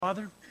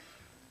Father,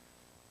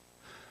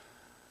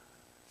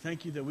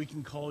 thank you that we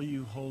can call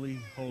you holy,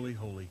 holy,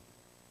 holy.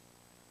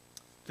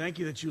 Thank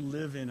you that you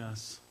live in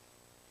us,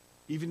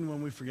 even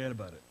when we forget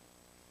about it.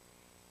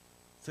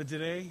 So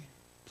today,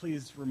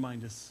 please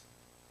remind us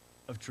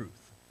of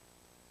truth.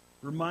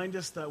 Remind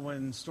us that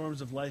when storms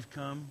of life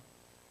come,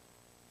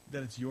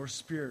 that it's your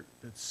Spirit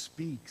that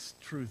speaks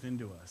truth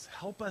into us.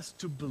 Help us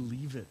to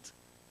believe it,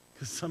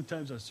 because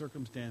sometimes our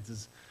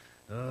circumstances,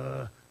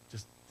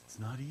 it's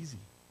not easy.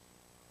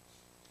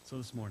 So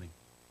this morning,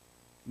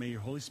 may your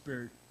Holy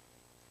Spirit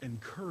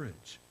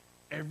encourage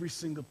every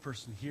single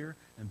person here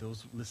and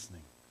those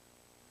listening.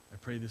 I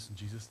pray this in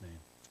Jesus' name.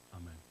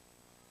 Amen.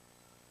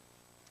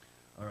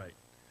 All right.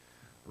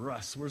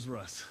 Russ, where's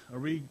Russ? Are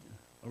we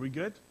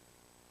good?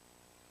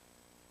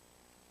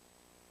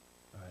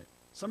 All right.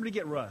 Somebody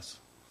get Russ.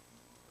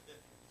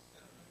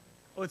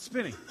 Oh, it's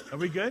spinning. Are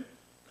we good?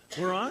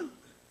 We're on?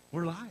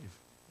 We're live.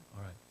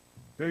 All right.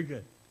 Very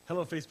good.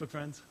 Hello, Facebook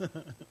friends.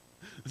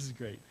 This is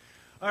great.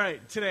 All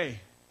right, today,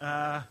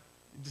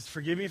 just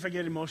forgive me if I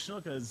get emotional,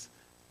 because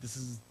this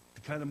is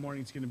the kind of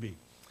morning it's going to be.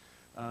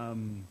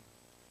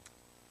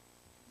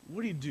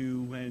 What do you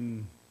do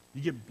when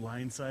you get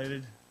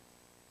blindsided?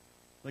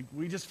 Like,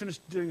 we just finished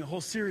doing a whole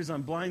series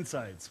on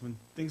blindsides, when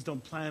things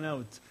don't plan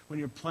out, when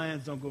your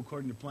plans don't go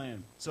according to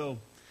plan. So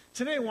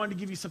today I wanted to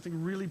give you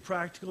something really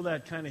practical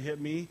that kind of hit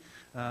me.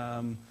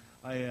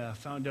 I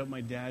found out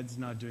my dad's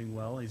not doing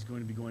well. He's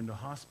going to be going to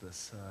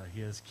hospice. He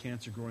has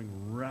cancer growing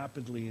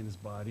rapidly in his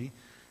body.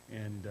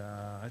 And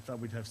I thought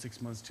we'd have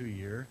 6 months to a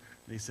year.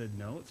 They said,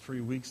 no,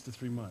 3 weeks to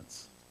 3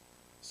 months.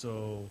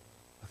 So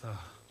I thought,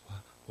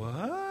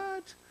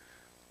 what?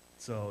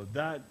 So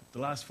the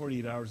last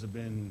 48 hours have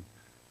been,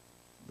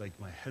 like,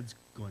 my head's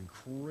going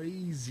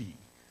crazy.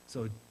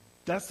 So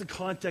that's the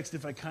context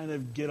if I kind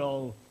of get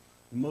all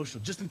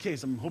emotional. Just in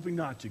case, I'm hoping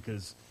not to,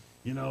 because,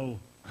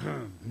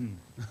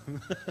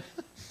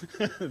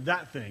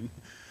 that thing.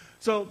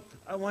 So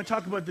I want to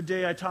talk about the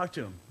day I talked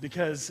to him,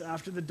 because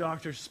after the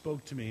doctor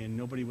spoke to me, and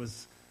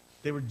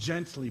they were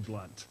gently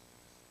blunt,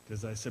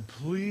 because I said,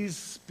 please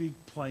speak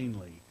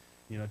plainly.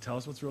 Tell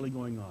us what's really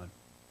going on.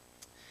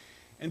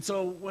 And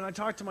so when I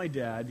talked to my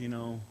dad,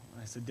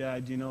 I said,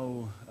 Dad,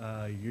 you're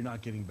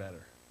not getting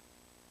better.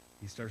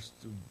 He starts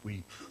to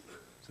weep.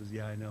 He says,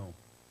 yeah, I know.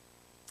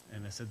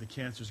 And I said, the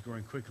cancer's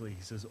growing quickly.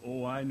 He says,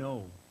 oh, I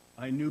know.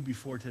 I knew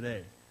before today.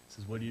 He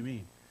says, what do you mean?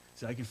 He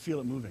said, I can feel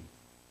it moving.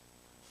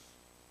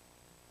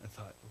 I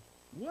thought,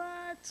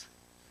 what?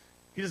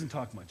 He doesn't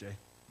talk much, eh?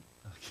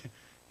 Okay.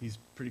 He's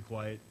pretty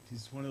quiet.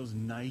 He's one of those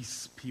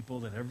nice people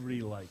that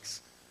everybody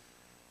likes.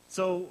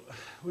 So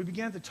we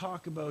began to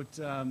talk about,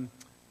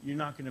 you're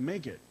not going to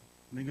make it.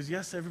 And he goes,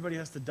 yes, everybody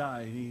has to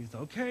die. And he's,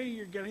 okay,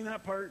 you're getting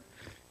that part.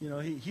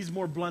 He's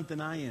more blunt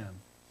than I am.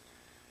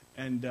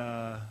 And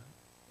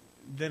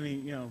then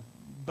he,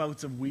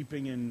 bouts of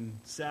weeping and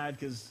sad,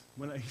 because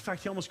in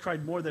fact, he almost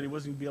cried more that he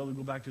wasn't going to be able to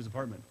go back to his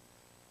apartment.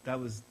 That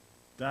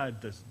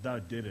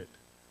did it.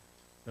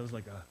 That was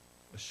like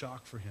a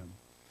shock for him.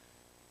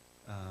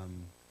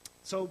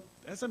 So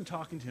as I'm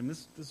talking to him,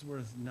 this is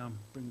where now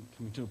I'm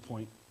coming to a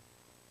point.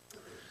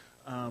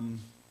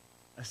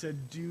 I said,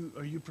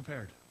 are you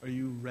prepared? Are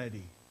you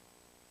ready?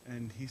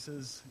 And he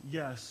says,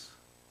 yes,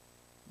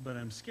 but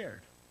I'm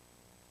scared.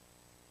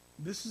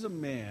 This is a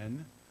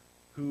man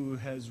who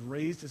has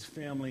raised his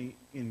family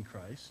in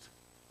Christ,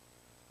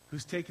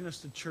 who's taken us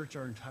to church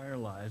our entire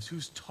lives,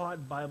 who's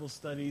taught Bible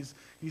studies,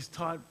 he's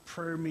taught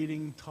prayer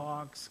meeting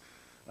talks,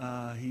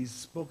 he's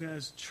spoken at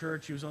his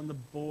church, he was on the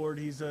board,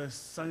 he's a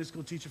Sunday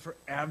school teacher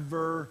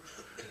forever,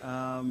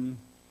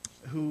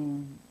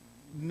 who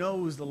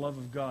knows the love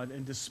of God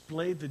and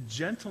displayed the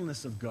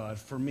gentleness of God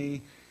for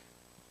me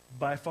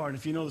by far. And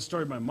if you know the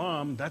story of my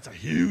mom, that's a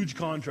huge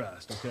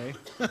contrast, okay?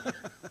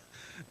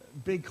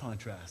 Big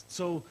contrast.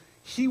 So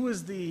he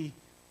was the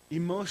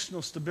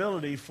emotional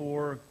stability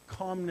for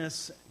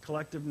calmness,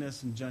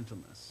 collectiveness, and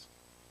gentleness.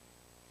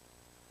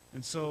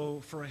 And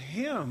so for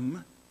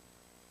him,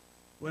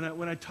 when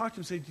I talked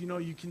to him, I said,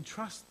 you can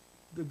trust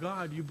the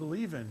God you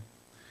believe in.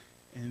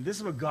 And this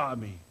is what got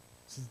me. He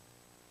says,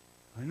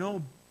 I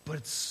know, but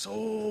it's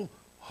so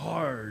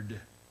hard.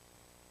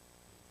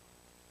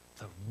 I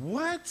thought,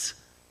 what?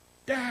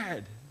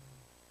 Dad?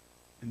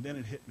 And then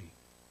it hit me.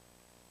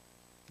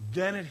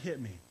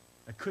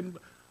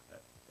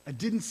 I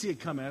didn't see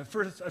it coming. At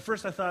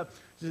first I thought,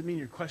 does it mean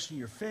you're questioning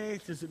your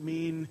faith? Does it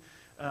mean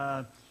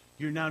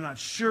you're now not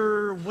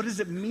sure? What does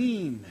it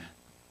mean?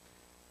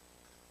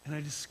 And I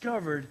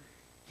discovered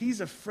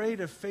he's afraid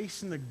of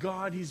facing the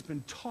God he's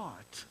been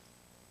taught.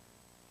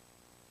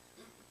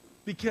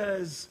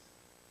 Because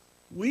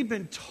we've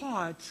been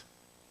taught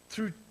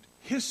through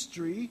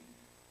history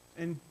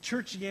and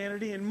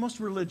churchianity and most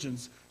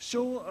religions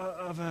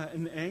of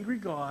an angry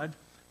God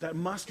that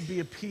must be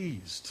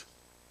appeased.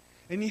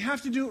 And you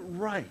have to do it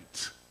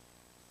right.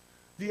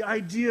 The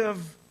idea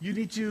of you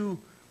need to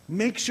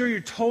make sure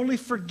you're totally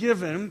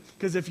forgiven,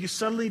 because if you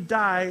suddenly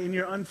die and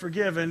you're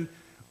unforgiven,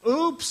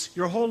 oops,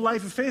 your whole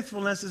life of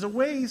faithfulness is a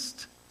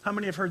waste. How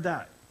many have heard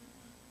that?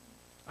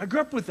 I grew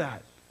up with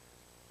that.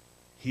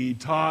 He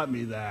taught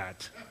me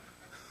that.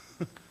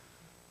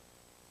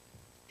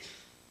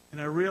 And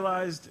I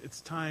realized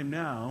it's time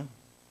now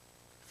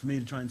for me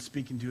to try and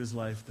speak into his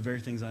life the very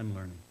things I'm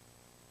learning.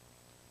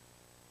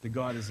 That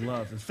God is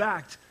love. In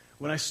fact,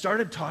 when I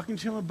started talking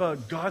to him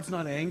about God's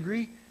not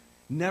angry,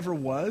 never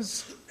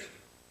was,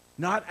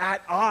 not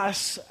at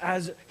us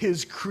as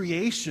his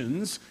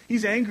creations.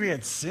 He's angry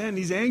at sin.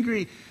 He's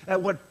angry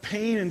at what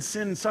pain and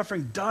sin and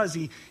suffering does.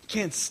 He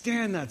can't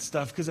stand that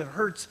stuff because it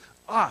hurts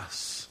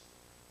us.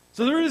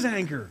 So there is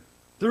anger.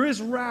 There is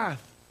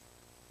wrath.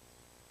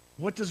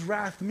 What does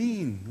wrath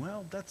mean?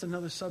 Well, that's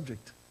another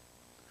subject.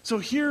 So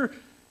here,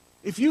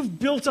 if you've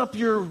built up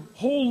your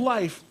whole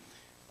life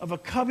of a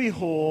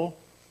cubbyhole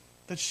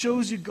that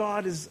shows you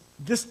God is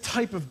this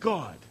type of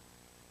God,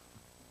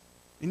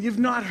 and you've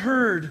not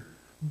heard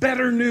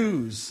better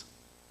news,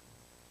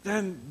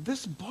 then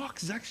this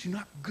box is actually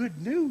not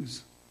good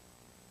news.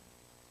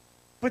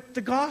 But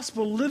the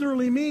gospel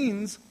literally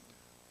means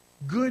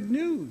good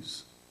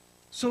news.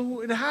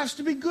 So it has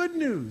to be good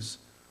news.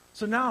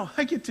 So now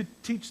I get to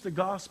teach the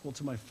gospel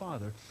to my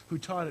Father, who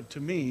taught it to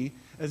me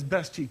as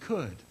best he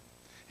could.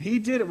 He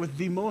did it with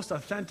the most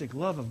authentic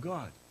love of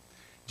God.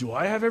 Do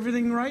I have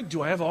everything right?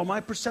 Do I have all my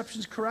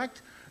perceptions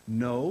correct?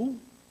 No,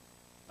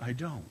 I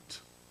don't.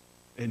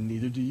 And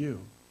neither do you.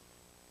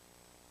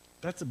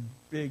 That's a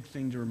big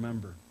thing to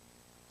remember.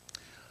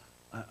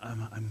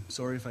 I'm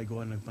sorry if I go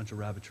on a bunch of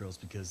rabbit trails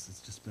because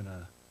it's just been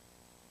a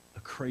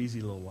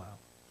crazy little while.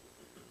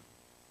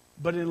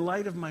 But in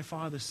light of my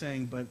father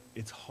saying, but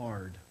it's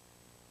hard,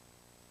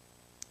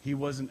 he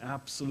wasn't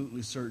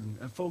absolutely certain.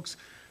 And folks,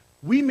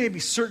 we may be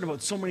certain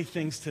about so many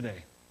things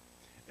today.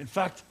 In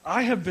fact,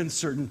 I have been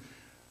certain.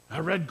 I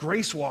read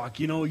Grace Walk,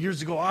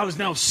 years ago. I was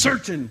now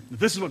certain that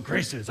this is what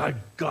grace is. I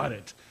got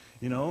it.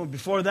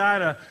 Before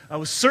that, I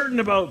was certain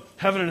about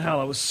heaven and hell.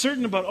 I was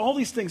certain about all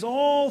these things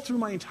all through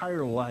my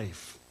entire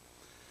life.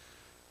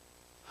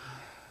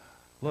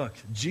 Look,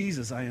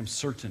 Jesus I am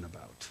certain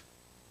about.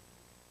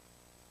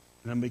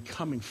 And I'm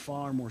becoming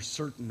far more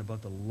certain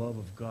about the love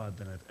of God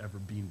than I've ever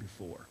been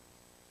before.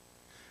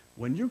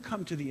 When you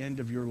come to the end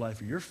of your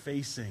life, you're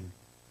facing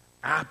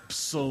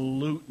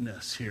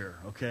absoluteness here,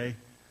 okay?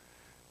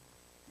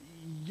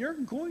 You're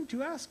going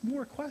to ask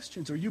more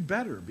questions, or you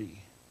better be.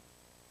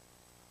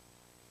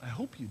 I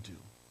hope you do.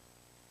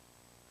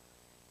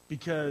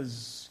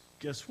 Because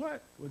guess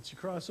what? Once you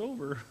cross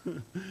over,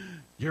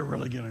 you're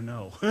really going to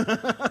know.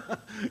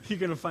 You're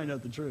going to find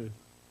out the truth.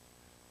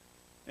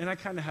 And I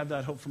kind of have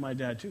that hope for my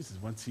dad too. Says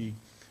once he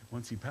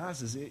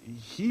passes,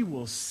 he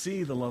will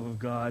see the love of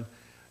God,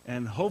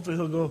 and hopefully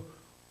he'll go,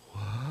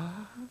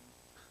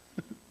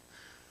 what?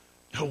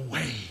 No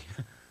way.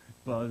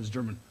 Well, it's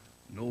German,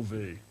 no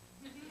way.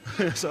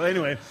 So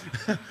anyway,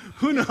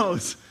 who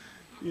knows?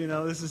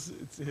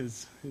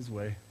 It's his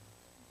way.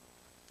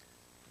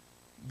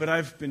 But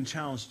I've been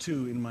challenged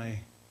too in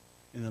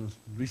the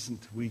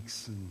recent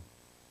weeks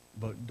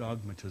about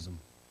dogmatism,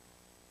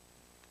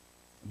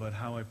 about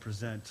how I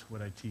present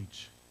what I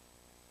teach.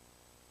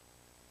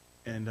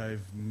 And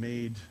I've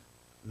made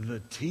the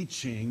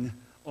teaching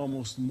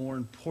almost more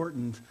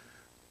important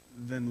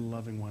than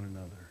loving one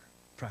another,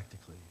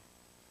 practically.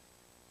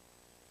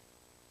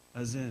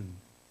 As in,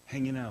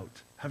 hanging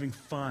out, having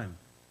fun.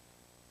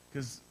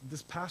 Because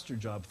this pastor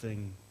job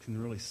thing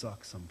can really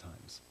suck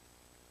sometimes.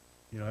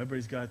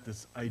 Everybody's got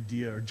this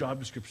idea or job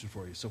description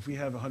for you. So if we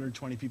have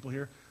 120 people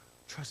here,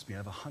 trust me, I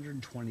have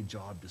 120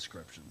 job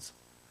descriptions.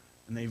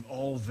 And they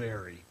all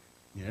vary.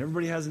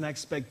 Everybody has an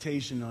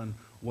expectation on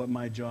what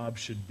my job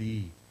should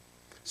be.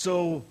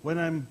 So when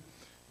I'm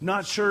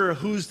not sure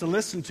who's to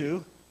listen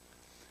to,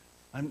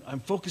 I'm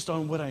focused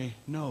on what I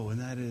know,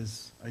 and that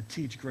is I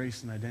teach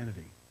grace and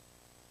identity.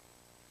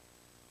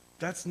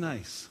 That's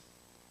nice,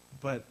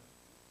 but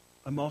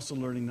I'm also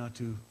learning not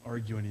to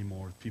argue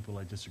anymore with people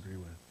I disagree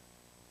with.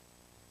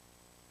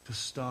 To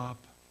stop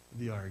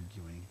the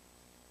arguing.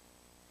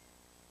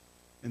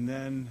 And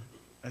then,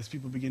 as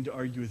people begin to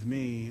argue with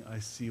me, I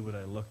see what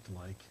I looked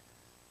like,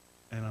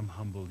 and I'm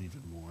humbled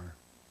even more.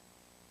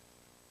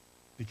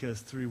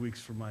 Because 3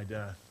 weeks from my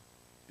death,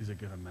 is it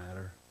going to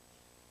matter?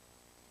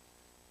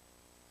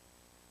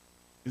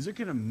 Is it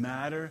going to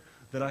matter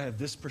that I have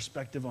this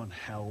perspective on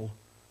hell?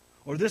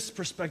 Or this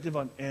perspective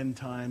on end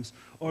times?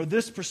 Or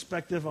this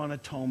perspective on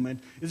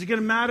atonement? Is it going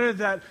to matter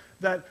that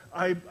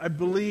I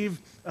believe,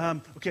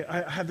 I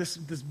have this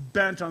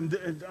bent on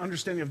the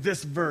understanding of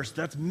this verse.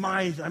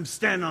 I'm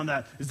standing on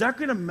that. Is that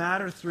going to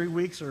matter 3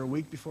 weeks or a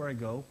week before I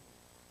go?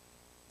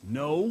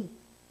 No.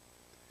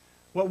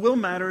 What will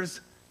matter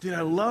is, did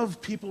I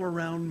love people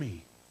around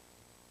me?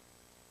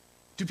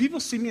 Do people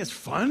see me as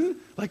fun?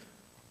 Like,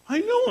 I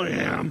know I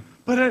am,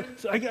 but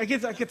I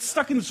get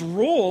stuck in this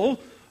role,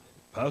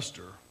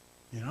 pastor,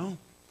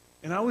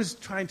 And I always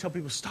try and tell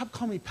people, stop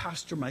calling me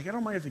Pastor Mike. I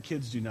don't mind if the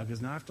kids do now,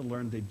 because now I have to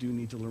learn, they do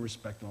need to learn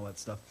respect and all that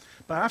stuff.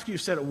 But after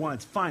you've said it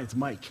once, fine, it's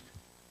Mike.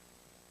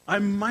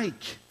 I'm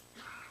Mike.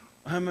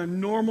 I'm a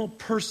normal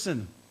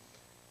person.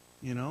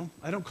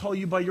 I don't call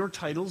you by your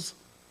titles.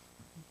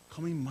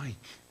 Call me Mike.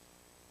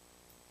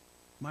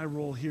 My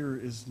role here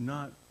is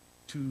not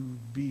to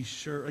be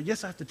sure.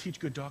 Yes, I have to teach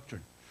good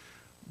doctrine,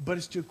 but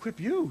it's to equip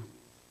you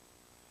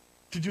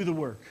to do the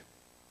work.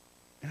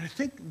 And I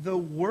think the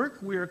work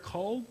we are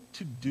called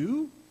to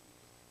do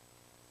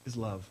is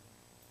love.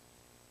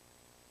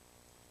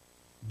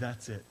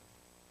 That's it.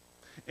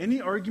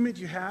 Any argument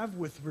you have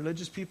with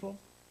religious people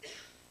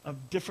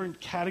of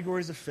different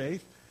categories of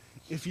faith,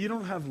 if you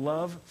don't have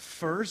love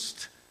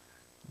first,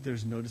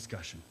 there's no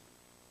discussion.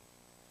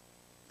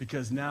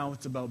 Because now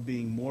it's about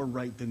being more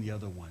right than the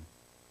other one.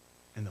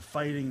 And the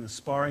fighting, the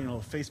sparring, and all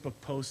the Facebook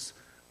posts,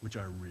 which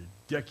are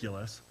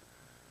ridiculous.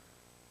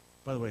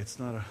 By the way, it's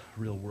not a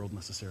real world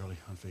necessarily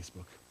on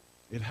Facebook.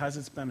 It has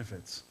its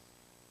benefits.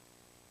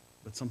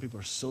 But some people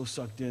are so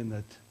sucked in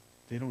that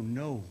they don't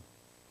know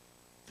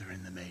they're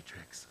in the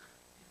matrix.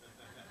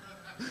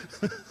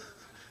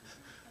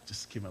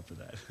 Just came up with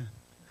that.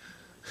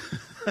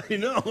 I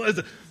know.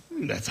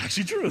 That's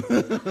actually true.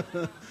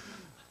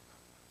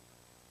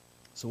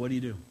 So what do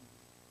you do?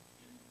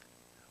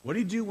 What do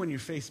you do when you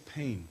face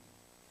pain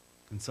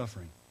and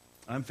suffering?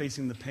 I'm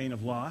facing the pain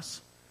of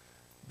loss.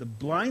 The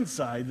blind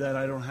side that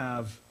I don't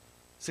have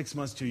 6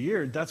 months to a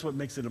year, that's what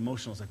makes it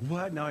emotional. It's like,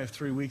 what? Now I have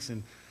 3 weeks.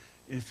 And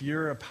if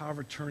you're a power of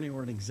attorney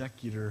or an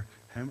executor,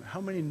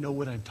 how many know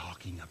what I'm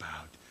talking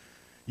about?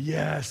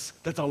 Yes,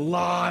 that's a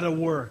lot of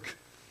work.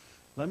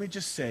 Let me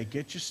just say,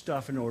 get your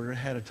stuff in order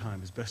ahead of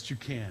time as best you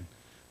can.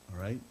 All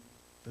right?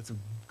 That's a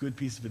good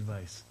piece of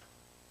advice.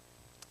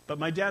 But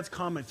my dad's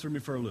comment threw me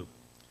for a loop.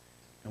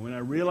 And when I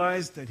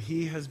realized that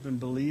he has been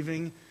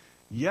believing,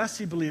 yes,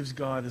 he believes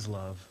God is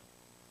love,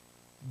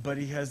 but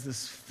he has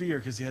this fear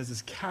because he has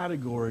this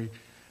category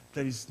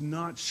that he's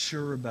not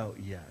sure about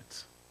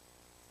yet.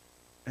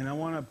 And I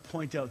want to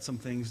point out some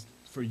things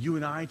for you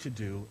and I to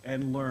do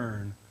and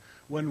learn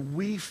when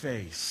we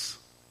face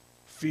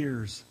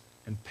fears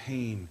and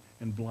pain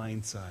and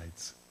blind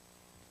sides.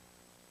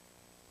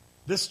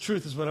 This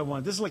truth is what I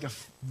want. This is like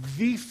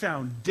the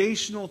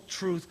foundational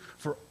truth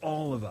for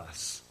all of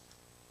us.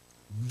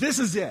 This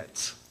is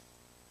it.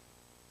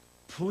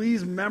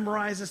 Please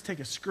memorize this, take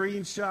a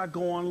screenshot,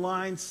 go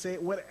online, say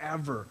it,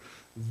 whatever.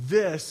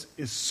 This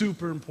is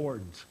super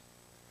important.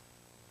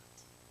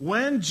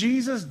 When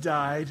Jesus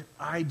died,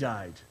 I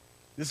died.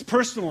 This is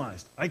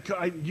personalized.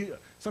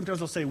 Sometimes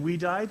they'll say, we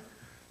died.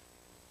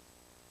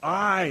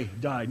 I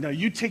died. Now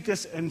you take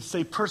this and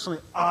say personally,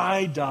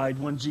 I died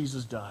when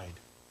Jesus died.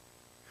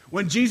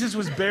 When Jesus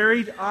was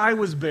buried, I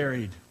was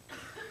buried.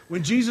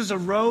 When Jesus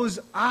arose,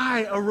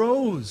 I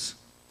arose.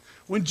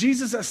 When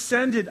Jesus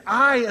ascended,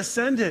 I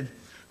ascended.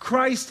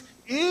 Christ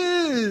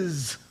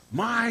is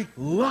my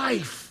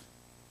life.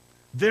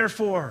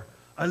 Therefore,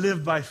 I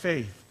live by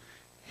faith,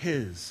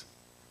 his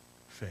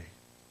faith.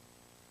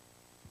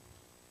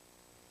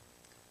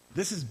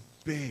 This is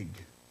big.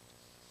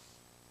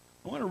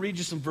 I want to read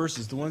you some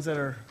verses, the ones that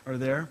are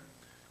there,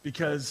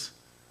 because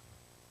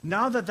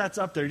now that that's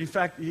up there, in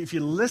fact, if you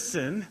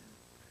listen,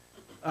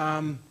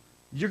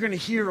 you're going to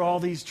hear all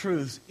these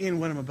truths in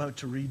what I'm about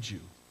to read you.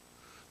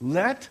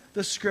 Let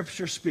the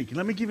Scripture speak.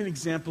 Let me give you an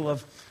example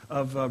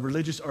of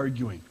religious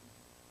arguing.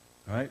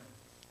 All right?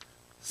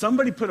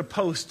 Somebody put a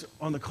post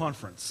on the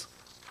conference.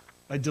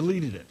 I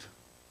deleted it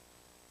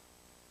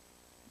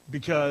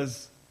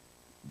because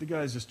the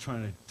guy's just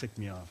trying to tick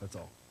me off, that's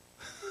all.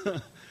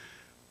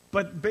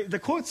 But the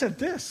quote said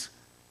this: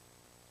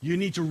 you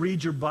need to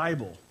read your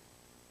Bible.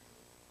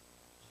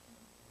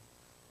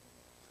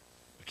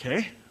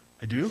 Okay,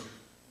 I do.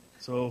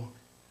 So,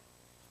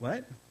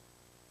 what?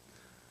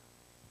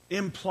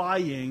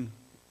 Implying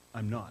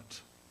I'm not.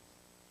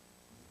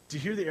 Do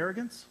you hear the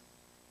arrogance?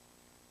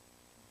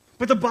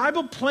 But the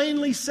Bible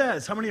plainly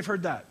says, how many have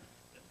heard that?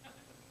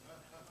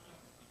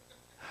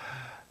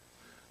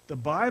 The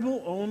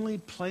Bible only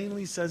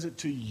plainly says it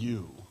to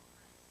you.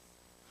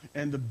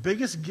 And the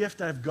biggest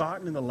gift I've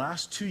gotten in the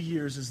last 2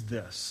 years is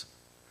this.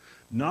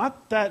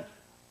 Not that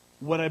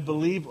what I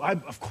believe,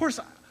 of course,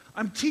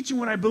 I'm teaching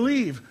what I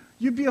believe.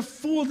 You'd be a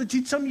fool to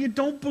teach something you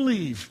don't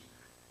believe.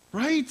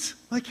 Right?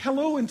 Like,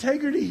 hello,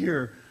 integrity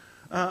here.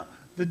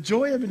 The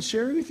joy I've been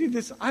sharing with you,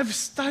 I've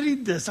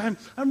studied this.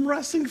 I'm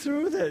wrestling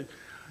through it.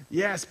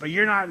 Yes, but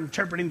you're not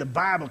interpreting the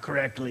Bible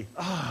correctly.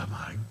 Oh,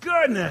 my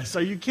goodness.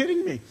 Are you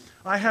kidding me?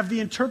 I have the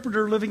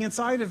interpreter living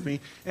inside of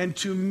me, and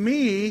to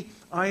me,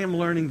 I am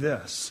learning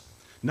this.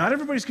 Not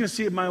everybody's going to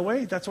see it my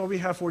way. That's why we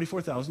have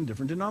 44,000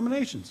 different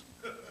denominations.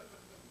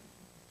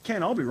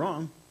 Can't all be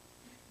wrong.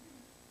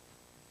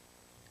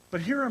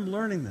 But here I'm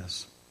learning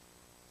this.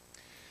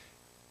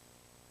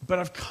 But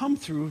I've come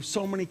through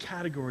so many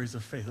categories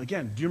of faith.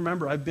 Again, do you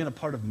remember I've been a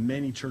part of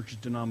many church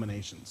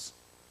denominations?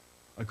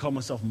 I call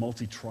myself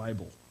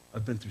multi-tribal.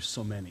 I've been through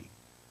so many.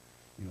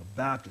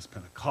 Baptist,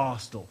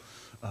 Pentecostal,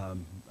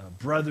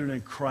 Brethren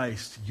in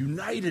Christ,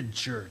 United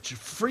Church,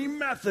 Free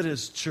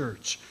Methodist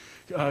Church,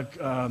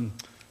 another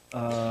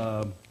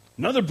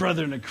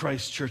Brethren in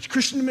Christ Church,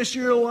 Christian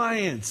Missionary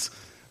Alliance,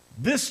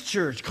 this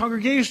church,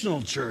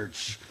 Congregational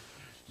Church,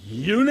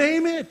 you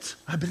name it.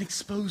 I've been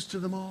exposed to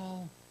them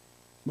all,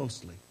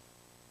 mostly.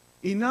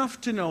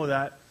 Enough to know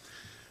that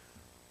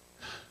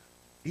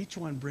each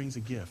one brings a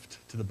gift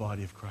to the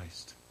body of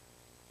Christ.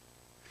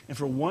 And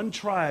for one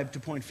tribe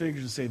to point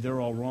fingers and say they're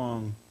all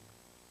wrong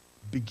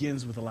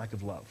begins with a lack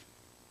of love.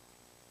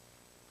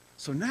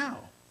 So now,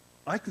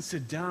 I can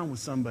sit down with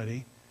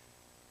somebody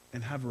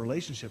and have a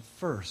relationship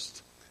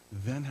first,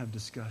 then have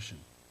discussion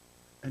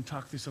and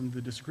talk through some of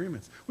the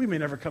disagreements. We may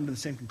never come to the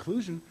same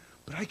conclusion,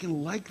 but I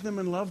can like them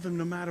and love them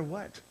no matter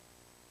what.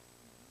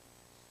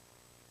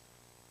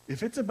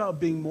 If it's about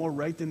being more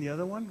right than the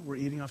other one, we're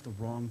eating off the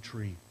wrong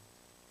tree.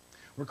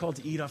 We're called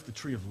to eat off the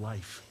tree of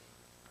life.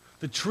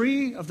 The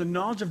tree of the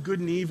knowledge of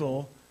good and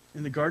evil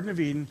in the Garden of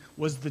Eden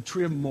was the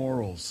tree of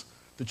morals,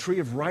 the tree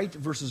of right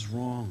versus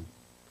wrong.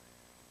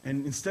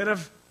 And instead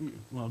of,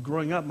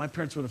 growing up, my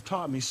parents would have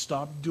taught me,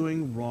 stop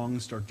doing wrong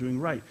and start doing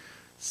right.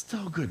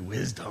 Still good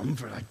wisdom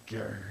for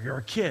you're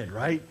a kid,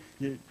 right?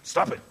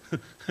 Stop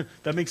it.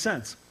 That makes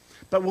sense.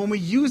 But when we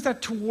use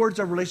that towards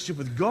our relationship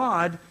with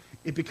God,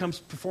 it becomes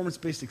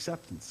performance-based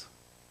acceptance.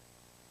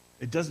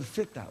 It doesn't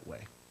fit that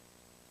way.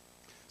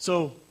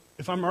 So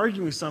if I'm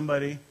arguing with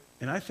somebody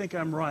and I think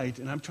I'm right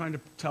and I'm trying to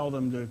tell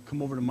them to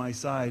come over to my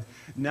side,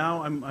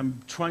 now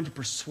I'm trying to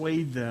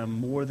persuade them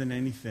more than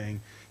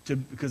anything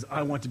because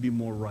I want to be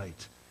more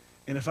right.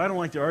 And if I don't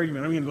like the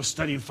argument, I'm going to go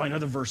study and find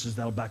other verses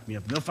that'll back me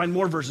up. And they'll find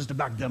more verses to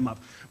back them up.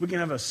 We can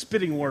have a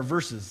spitting war of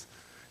verses.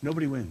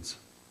 Nobody wins.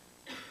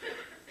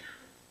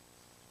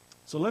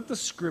 So let the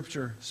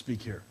Scripture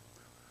speak here.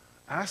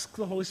 Ask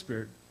the Holy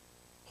Spirit,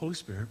 Holy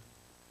Spirit,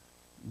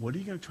 what are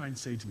you going to try and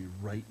say to me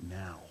right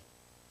now?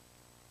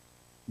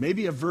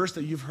 Maybe a verse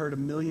that you've heard a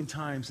million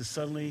times is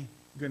suddenly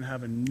going to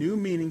have a new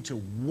meaning to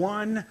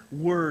one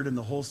word in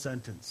the whole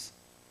sentence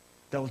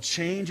that will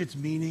change its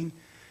meaning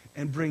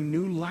and bring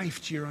new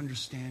life to your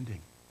understanding.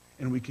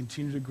 And we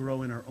continue to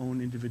grow in our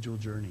own individual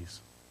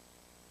journeys.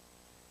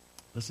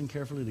 Listen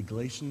carefully to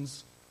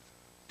Galatians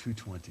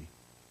 2:20.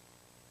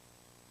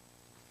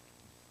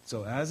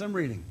 So as I'm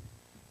reading,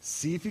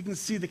 see if you can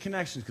see the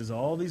connections, because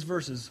all these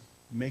verses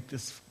make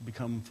this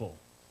become full.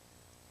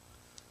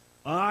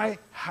 I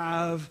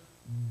have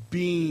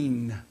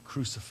been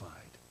crucified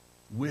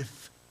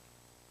with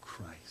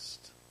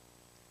Christ.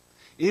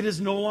 It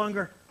is no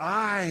longer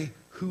I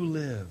who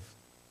live,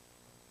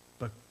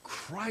 but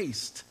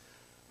Christ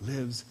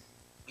lives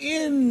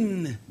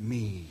in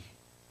me.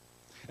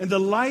 And the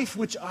life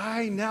which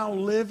I now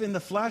live in the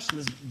flesh, in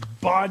this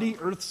body,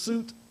 earth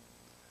suit,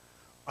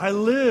 I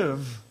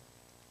live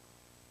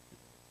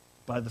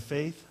by the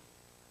faith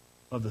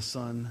of the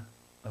Son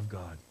of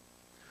God.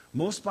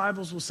 Most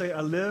Bibles will say,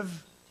 I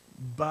live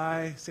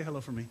by, say hello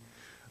for me.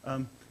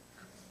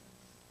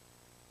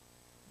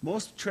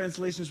 Most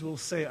translations will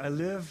say, I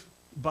live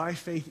by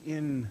faith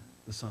in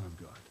the Son of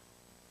God.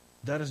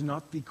 That is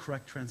not the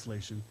correct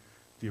translation.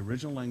 The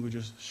original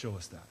languages show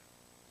us that.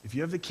 If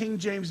you have the King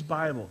James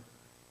Bible,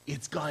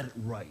 it's got it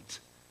right.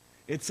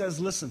 It says,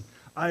 listen,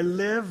 I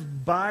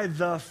live by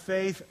the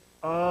faith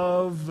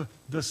of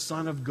the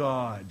Son of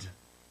God.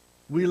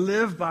 We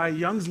live by,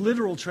 Young's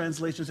literal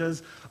translation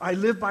says, I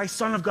live by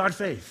Son of God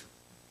faith.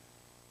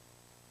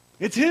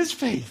 It's His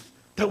faith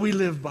that we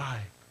live by.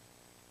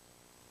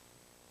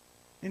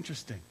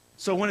 Interesting.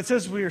 So when it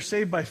says we are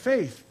saved by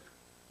faith,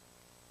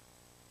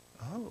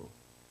 oh,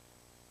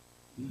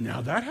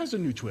 now that has a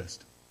new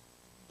twist.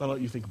 But I'll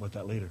let you think about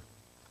that later.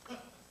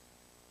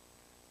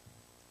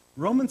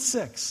 Romans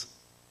 6.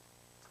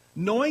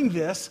 Knowing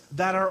this,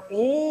 that our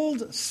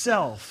old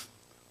self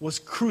was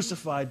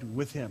crucified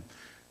with Him.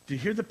 Do you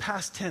hear the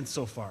past tense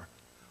so far?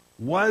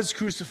 Was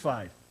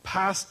crucified.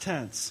 Past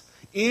tense.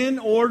 In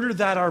order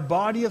that our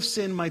body of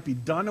sin might be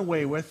done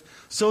away with,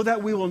 so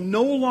that we will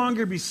no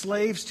longer be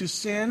slaves to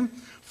sin,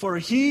 for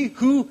he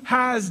who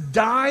has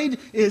died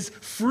is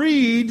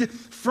freed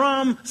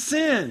from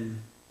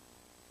sin.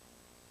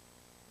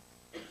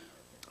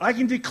 I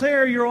can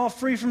declare you're all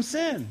free from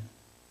sin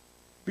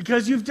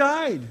because you've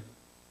died.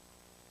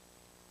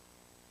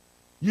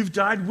 You've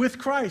died with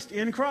Christ,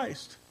 in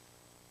Christ.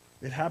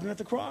 It happened at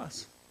the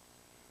cross.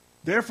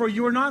 Therefore,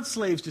 you are not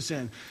slaves to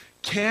sin.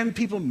 Can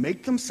people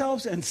make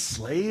themselves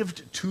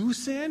enslaved to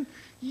sin?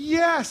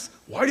 Yes.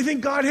 Why do you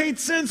think God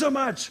hates sin so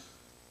much?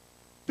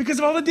 Because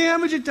of all the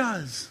damage it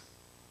does.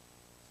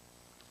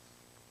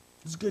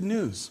 This is good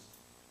news.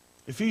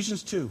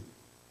 Ephesians 2.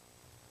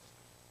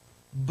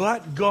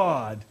 But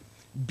God,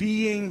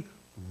 being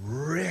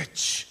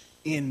rich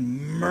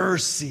in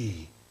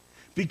mercy,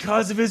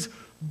 because of His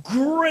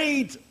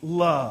great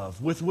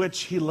love with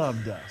which He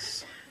loved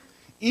us,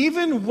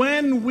 even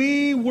when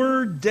we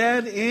were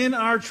dead in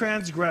our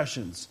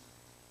transgressions.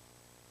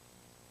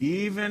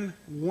 Even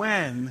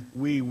when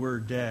we were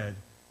dead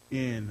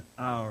in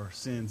our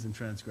sins and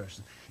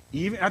transgressions.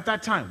 Even at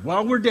that time,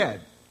 while we're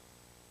dead.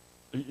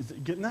 Is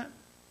it getting that?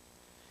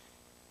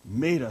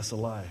 Made us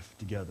alive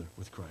together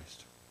with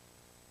Christ.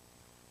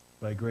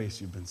 By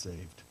grace you've been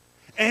saved.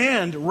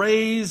 And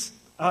raised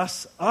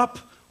us up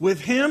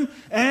with Him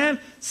and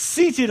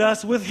seated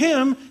us with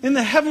Him in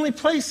the heavenly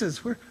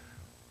places.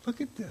 Look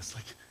at this.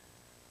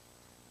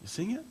 You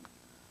seeing it?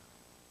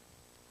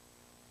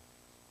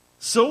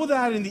 So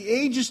that in the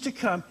ages to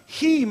come,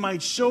 He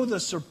might show the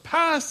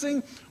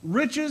surpassing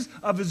riches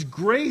of His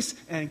grace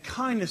and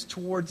kindness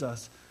towards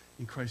us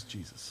in Christ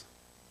Jesus.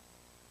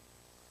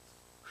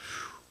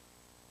 Whew.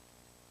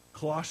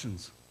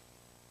 Colossians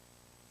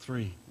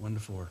 3,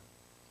 1-4.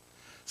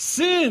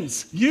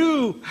 Since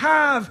you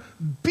have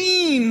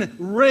been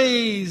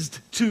raised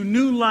to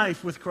new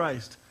life with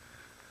Christ.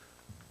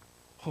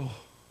 Oh,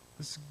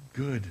 this is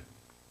good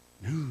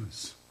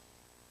news.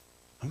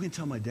 I'm going to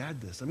tell my dad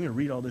this. I'm going to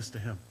read all this to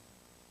him.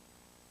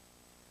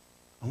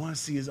 I want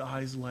to see his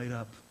eyes light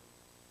up.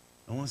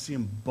 I want to see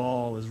him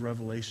bawl as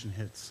revelation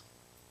hits.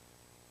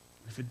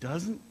 If it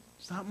doesn't,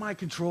 it's not my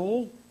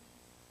control.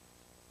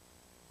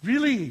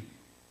 Really.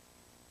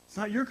 It's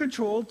not your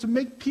control to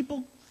make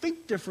people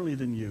think differently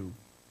than you.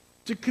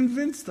 To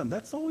convince them.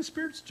 That's the Holy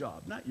Spirit's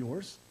job, not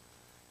yours.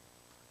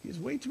 He has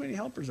way too many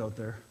helpers out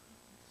there.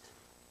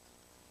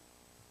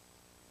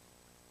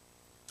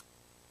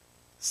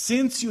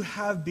 Since you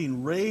have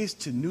been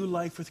raised to new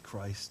life with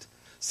Christ,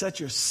 set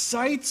your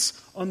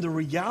sights on the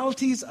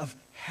realities of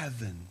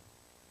heaven,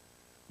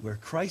 where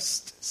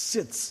Christ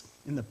sits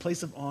in the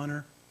place of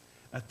honor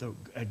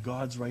at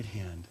God's right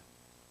hand.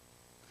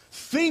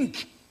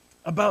 Think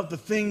about the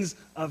things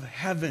of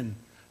heaven,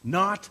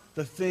 not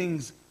the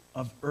things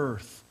of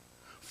earth.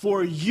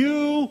 For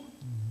you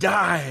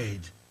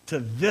died to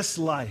this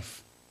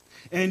life,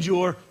 and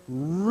your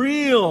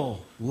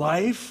real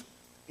life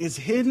is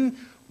hidden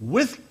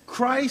with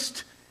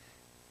Christ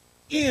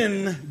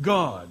in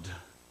God.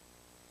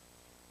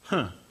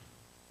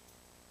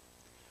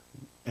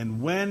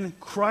 And when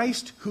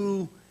Christ,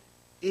 who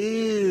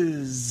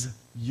is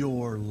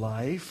your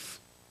life,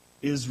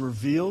 is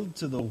revealed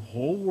to the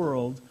whole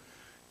world,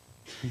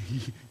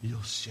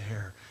 you'll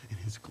share in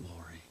his glory.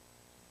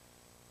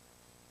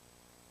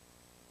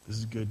 This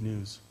is good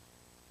news.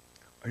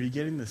 Are you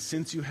getting this?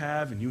 Since you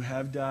have and you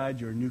have died,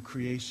 you're a new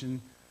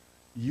creation.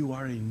 You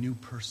are a new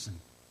person.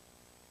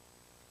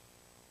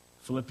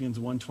 Philippians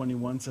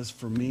 1:21 says,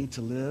 for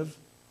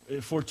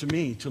to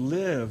me to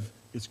live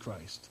is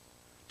Christ.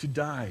 To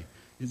die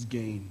is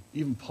gain.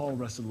 Even Paul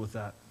wrestled with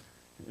that.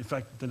 In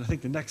fact, then I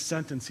think the next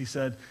sentence he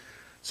said,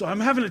 so I'm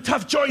having a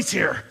tough choice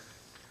here.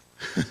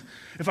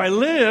 If I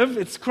live,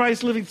 it's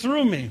Christ living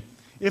through me.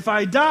 If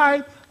I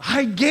die,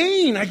 I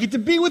gain. I get to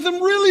be with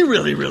him really,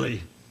 really,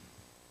 really.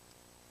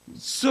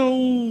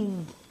 So,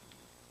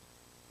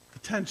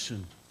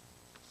 attention.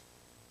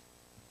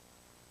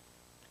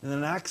 And then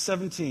in Acts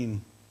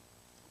 17,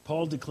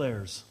 Paul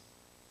declares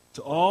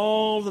to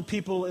all the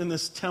people in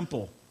this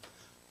temple,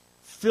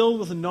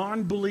 filled with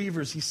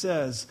non-believers, he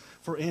says,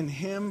 for in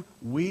him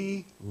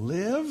we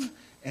live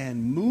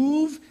and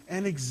move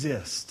and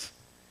exist,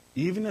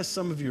 even as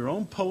some of your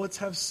own poets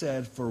have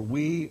said, for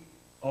we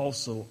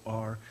also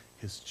are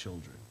his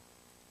children.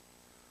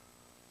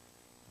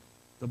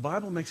 The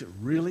Bible makes it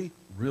really,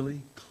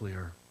 really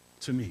clear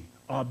to me,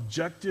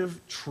 objective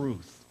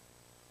truth,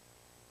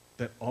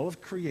 that all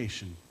of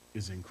creation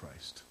is in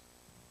Christ.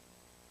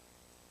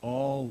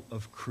 All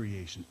of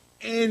creation.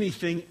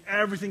 Anything,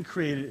 everything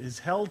created is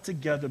held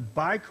together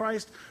by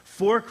Christ,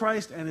 for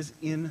Christ, and is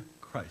in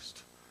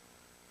Christ.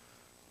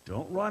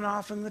 Don't run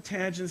off on the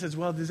tangent and says,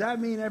 well, does that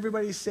mean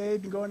everybody's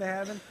saved and going to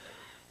heaven?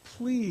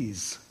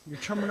 Please, your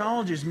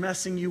terminology is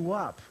messing you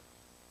up.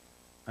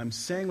 I'm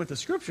saying what the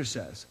Scripture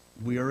says.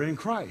 We are in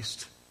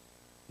Christ.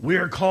 We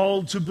are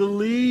called to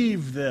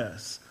believe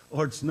this,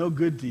 or it's no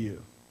good to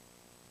you.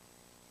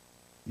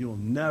 You will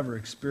never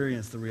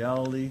experience the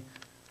reality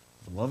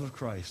of the love of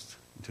Christ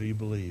until you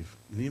believe.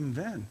 And even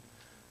then,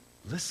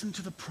 listen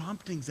to the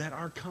promptings that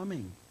are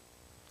coming.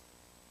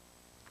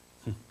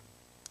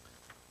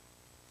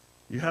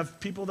 You have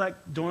people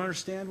that don't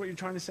understand what you're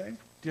trying to say? Do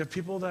you have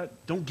people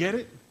that don't get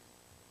it?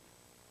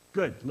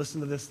 Good.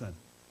 Listen to this then.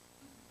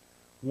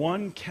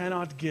 One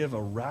cannot give a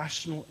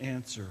rational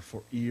answer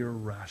for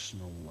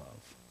irrational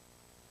love.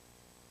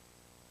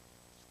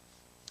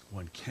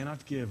 One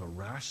cannot give a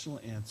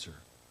rational answer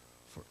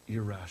for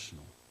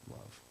irrational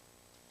love.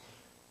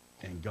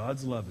 And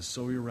God's love is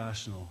so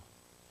irrational,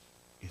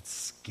 it's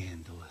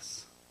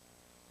scandalous.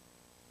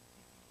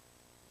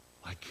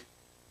 Like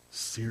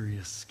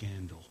serious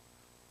scandal.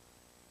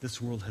 This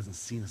world hasn't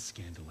seen a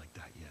scandal like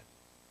that yet.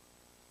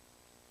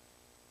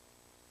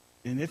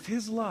 And if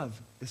his love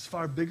is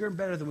far bigger and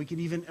better than we can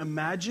even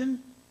imagine,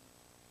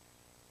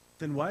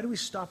 then why do we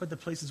stop at the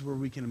places where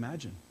we can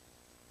imagine?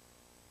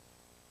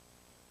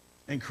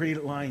 And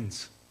create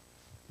lines.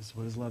 This is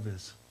what his love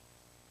is.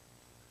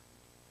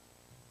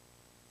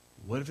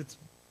 What if it's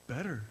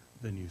better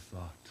than you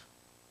thought?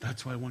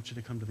 That's why I want you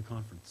to come to the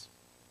conference.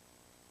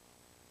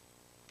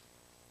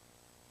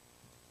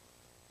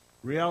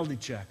 Reality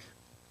check.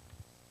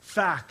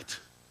 Fact.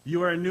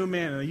 You are a new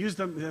man. And I use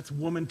them, that's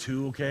woman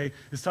too, okay?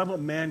 It's talking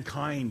about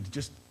mankind,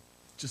 just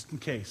in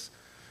case.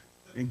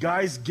 And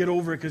guys, get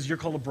over it because you're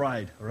called a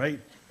bride, all right?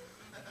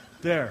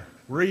 There.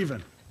 We're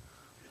even.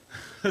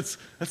 That's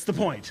the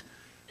point.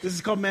 This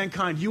is called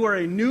mankind. You are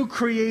a new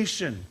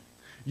creation.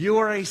 You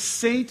are a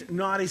saint,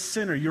 not a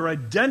sinner. Your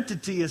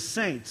identity is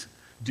saint.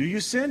 Do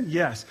you sin?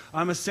 Yes.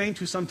 I'm a saint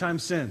who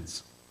sometimes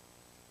sins.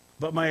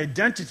 But my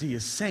identity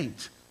is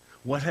saint.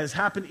 What has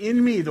happened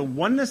in me, the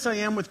oneness I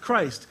am with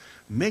Christ,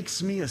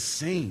 makes me a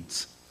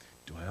saint.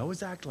 Do I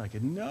always act like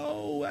it?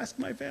 No, ask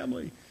my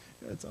family.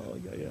 That's all I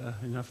got. Yeah,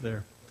 enough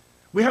there.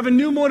 We have a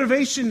new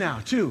motivation now,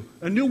 too.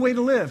 A new way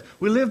to live.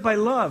 We live by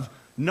love,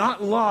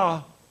 not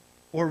law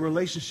or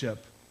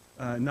relationship,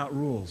 not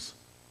rules.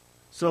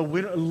 So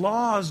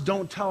laws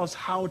don't tell us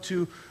how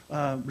to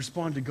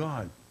respond to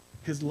God.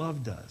 His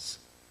love does.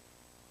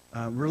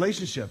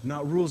 Relationship,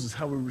 not rules, is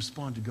how we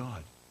respond to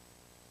God.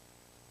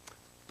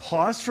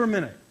 Pause for a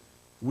minute.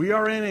 We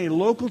are in a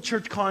local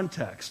church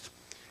context,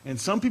 and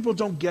some people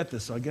don't get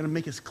this, so I got to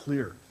make this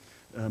clear.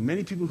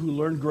 Many people who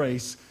learn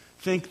grace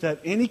think that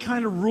any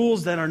kind of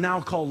rules that are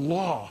now called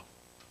law,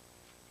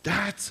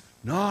 that's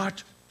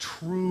not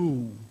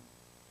true.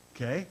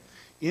 Okay?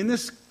 In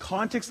this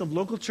context of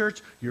local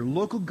church, your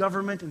local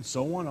government and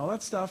so on, all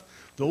that stuff,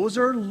 those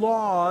are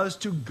laws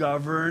to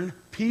govern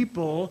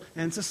people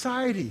and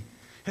society.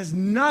 Has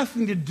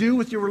nothing to do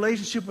with your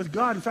relationship with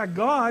God. In fact,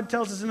 God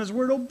tells us in His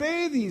Word,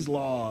 obey these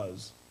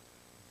laws.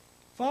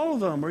 Follow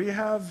them, or you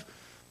have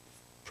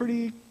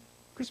pretty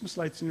Christmas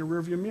lights in your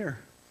rearview mirror.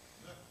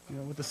 You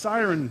know, with the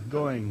siren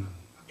going,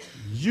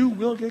 you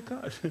will get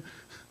caught.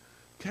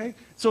 Okay?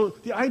 So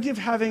the idea of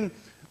having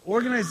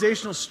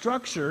organizational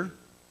structure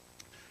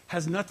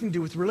has nothing to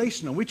do with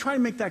relational. We try to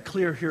make that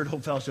clear here at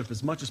Hope Fellowship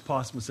as much as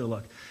possible. So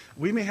look,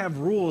 we may have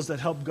rules that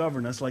help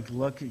govern us, like,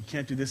 look, you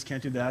can't do this,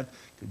 can't do that.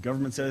 The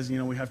government says,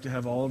 we have to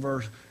have all of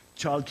our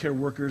child care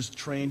workers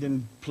trained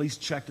and police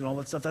checked and all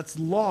that stuff. That's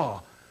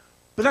law.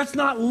 But that's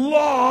not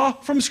law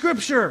from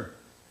Scripture.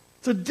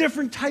 It's a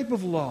different type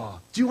of law.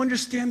 Do you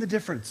understand the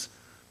difference?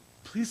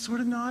 Please sort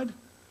of nod.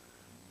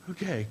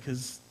 Okay,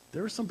 because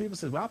there were some people who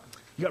said, well,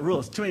 you got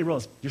rules, too many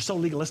rules. You're so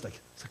legalistic.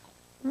 It's like,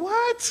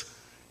 what?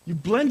 You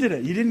blended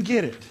it. You didn't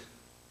get it.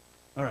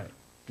 All right,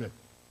 good.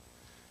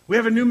 We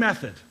have a new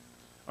method.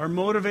 Our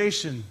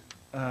motivation,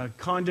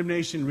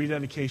 condemnation,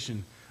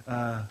 rededication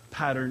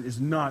pattern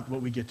is not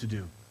what we get to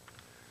do.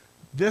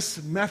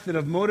 This method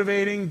of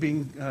motivating,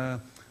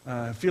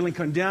 feeling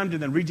condemned,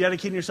 and then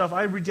rededicating yourself.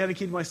 I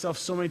rededicated myself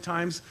so many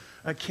times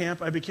at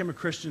camp. I became a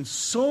Christian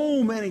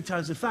so many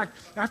times. In fact,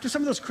 after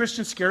some of those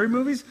Christian scary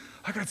movies,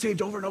 I got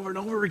saved over and over and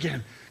over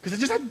again.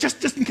 Because I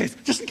just in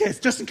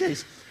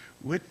case.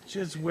 Which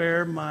is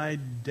where my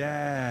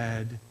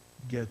dad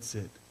gets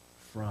it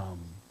from.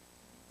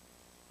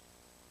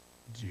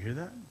 Did you hear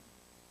that?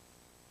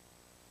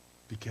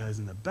 Because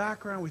in the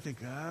background we think,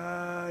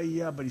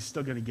 yeah, but he's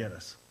still going to get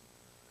us.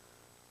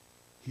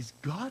 He's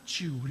got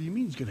you. What do you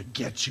mean he's going to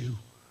get you?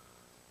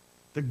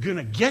 The going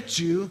to get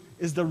you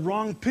is the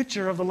wrong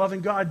picture of the loving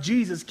God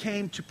Jesus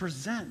came to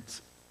present.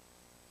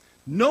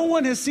 No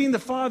one has seen the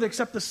Father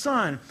except the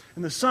Son,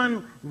 and the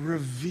Son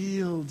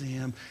revealed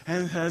Him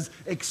and has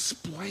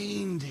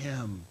explained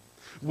Him.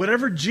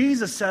 Whatever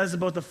Jesus says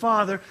about the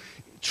Father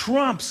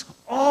trumps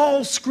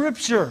all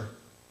Scripture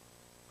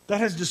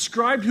that has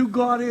described who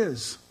God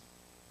is.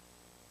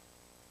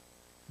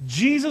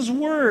 Jesus'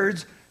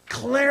 words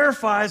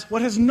clarifies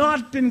what has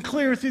not been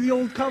clear through the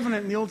Old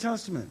Covenant and the Old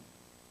Testament.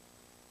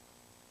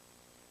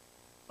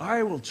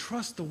 I will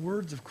trust the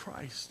words of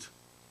Christ.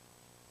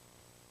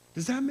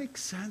 Does that make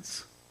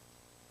sense?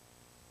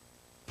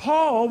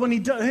 Paul, when he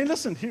does, hey,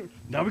 listen, here,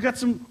 now we have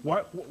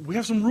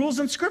some rules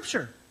in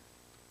Scripture.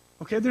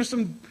 Okay, there's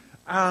some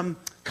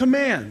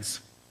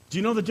commands. Do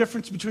you know the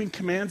difference between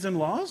commands and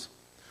laws?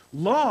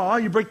 Law,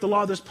 you break the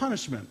law, there's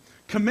punishment.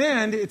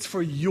 Command, it's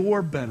for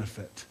your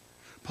benefit.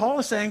 Paul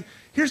is saying,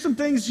 here's some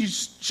things you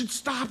should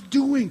stop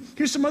doing.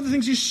 Here's some other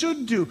things you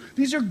should do.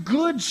 These are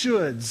good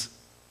shoulds.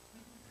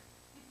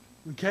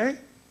 Okay?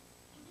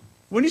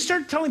 When you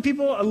start telling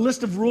people a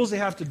list of rules they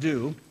have to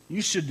do,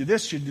 you should do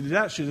this, should do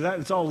that, should do that,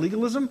 it's all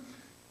legalism,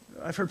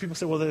 I've heard people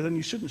say, well, then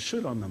you shouldn't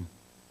should on them.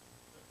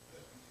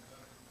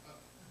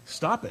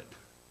 Stop it.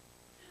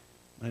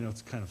 I know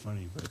it's kind of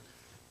funny, but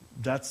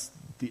that's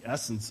the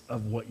essence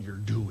of what you're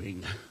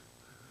doing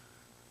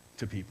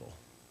to people.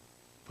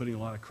 Putting a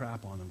lot of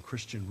crap on them,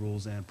 Christian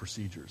rules and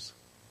procedures.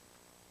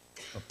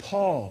 But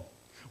Paul,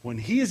 when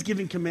he is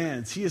giving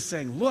commands, he is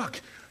saying,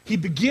 look, he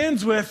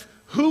begins with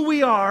who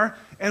we are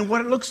and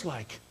what it looks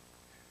like.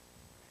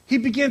 He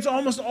begins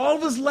almost all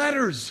of his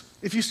letters.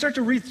 If you start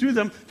to read through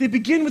them, they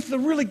begin with the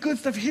really good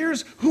stuff.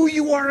 Here's who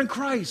you are in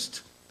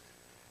Christ.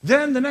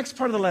 Then the next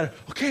part of the letter,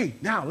 okay,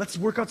 now let's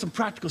work out some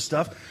practical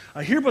stuff.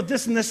 I hear about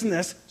this and this and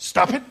this.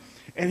 Stop it.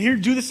 And here,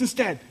 do this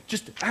instead.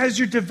 Just as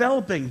you're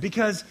developing,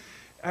 because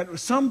at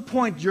some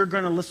point you're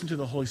going to listen to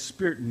the Holy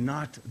Spirit,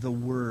 not the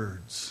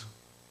words.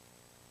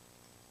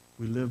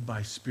 We live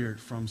by Spirit,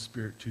 from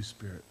Spirit to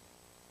Spirit.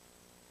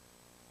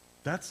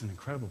 That's an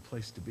incredible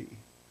place to be.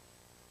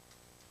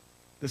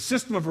 The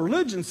system of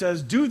religion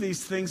says, do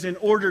these things in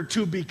order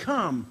to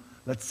become,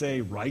 let's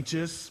say,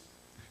 righteous.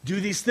 Do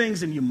these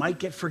things and you might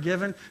get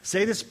forgiven.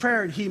 Say this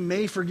prayer and He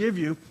may forgive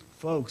you.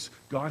 Folks,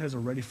 God has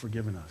already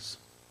forgiven us.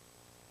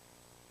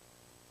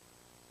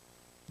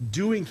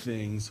 Doing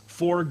things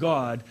for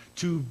God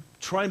to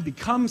try and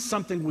become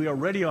something we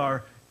already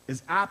are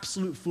is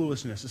absolute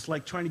foolishness. It's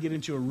like trying to get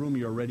into a room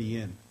you're already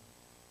in.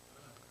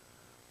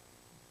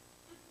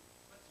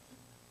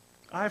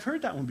 I've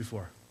heard that one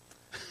before.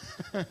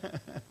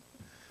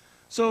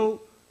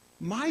 So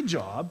my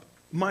job,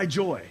 my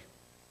joy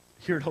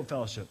here at Hope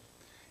Fellowship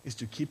is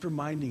to keep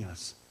reminding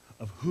us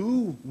of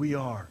who we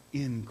are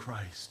in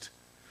Christ.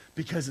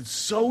 Because it's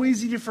so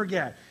easy to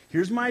forget.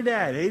 Here's my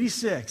dad,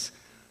 86,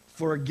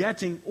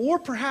 forgetting or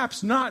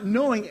perhaps not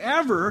knowing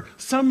ever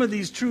some of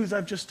these truths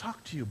I've just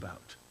talked to you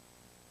about.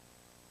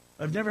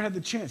 I've never had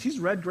the chance. He's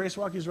read Grace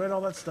Walk, he's read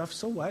all that stuff,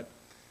 so what?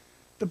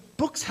 The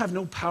books have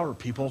no power,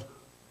 people.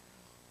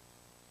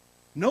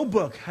 No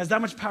book has that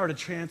much power to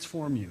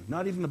transform you,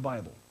 not even the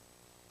Bible.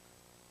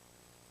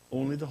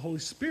 Only the Holy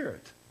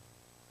Spirit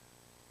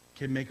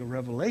can make a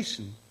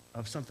revelation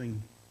of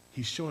something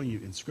he's showing you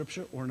in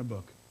Scripture or in a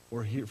book,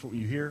 or hear, for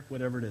you hear,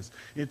 whatever it is.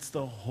 It's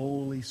the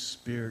Holy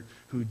Spirit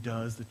who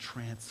does the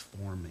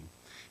transforming.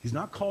 He's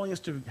not calling us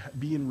to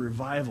be in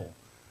revival,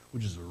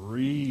 which is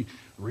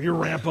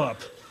re-ramp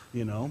up,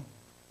 you know.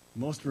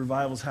 Most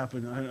revivals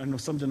happen, I know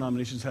some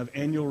denominations have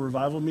annual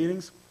revival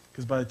meetings,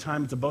 because by the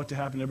time it's about to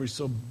happen, everybody's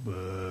so,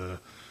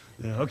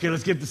 okay,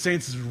 let's get the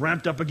saints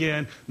ramped up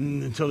again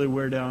until they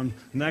wear down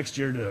next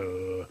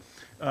year.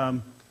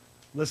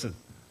 Listen,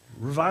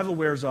 revival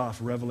wears off,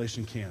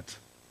 revelation can't.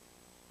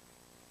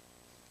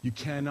 You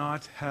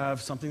cannot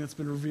have something that's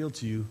been revealed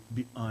to you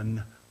be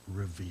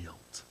unrevealed.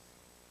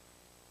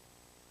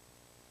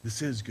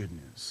 This is good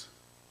news.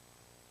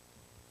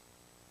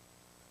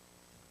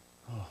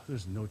 Oh,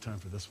 there's no time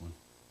for this one.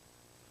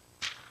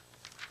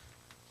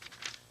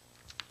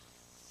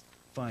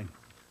 Fine.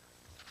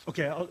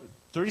 Okay,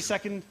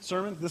 30-second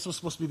sermon. This was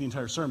supposed to be the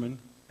entire sermon.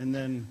 And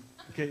then,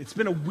 okay, it's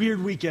been a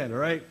weird weekend, all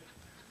right?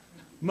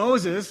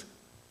 Moses,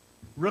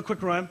 real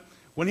quick run.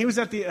 When he was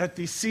at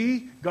the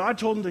sea, God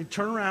told him to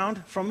turn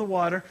around from the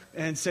water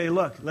and say,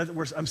 look,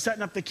 I'm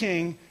setting up the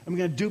king. I'm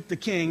going to dupe the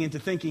king into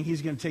thinking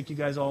he's going to take you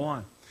guys all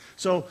on.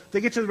 So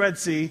they get to the Red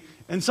Sea,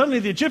 and suddenly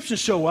the Egyptians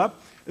show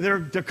up. They're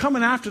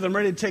coming after them,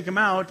 ready to take them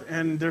out,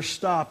 and they're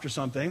stopped or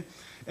something.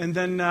 And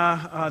then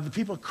the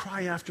people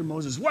cry after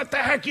Moses, what the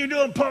heck are you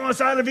doing pulling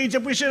us out of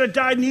Egypt? We should have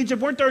died in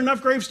Egypt. Weren't there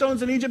enough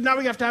gravestones in Egypt? Now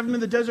we have to have them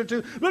in the desert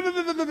too.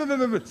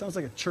 Sounds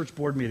like a church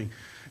board meeting.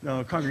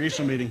 No, a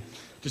congregational meeting.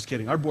 Just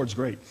kidding. Our board's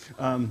great.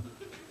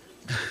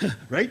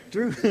 Right,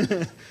 Drew?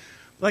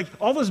 Like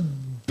all this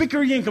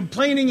bickering and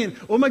complaining and,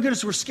 oh my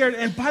goodness, we're scared.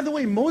 And by the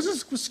way,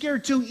 Moses was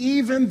scared too,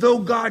 even though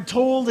God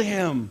told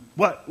him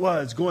what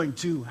was going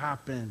to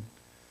happen.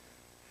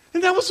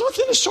 And that was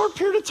within a short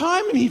period of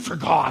time, and he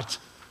forgot.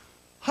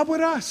 How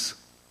about us?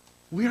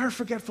 We are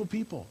forgetful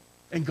people,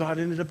 and God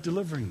ended up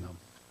delivering them.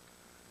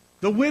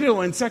 The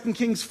widow in 2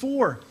 Kings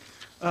 4,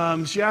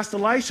 she asked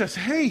Elisha,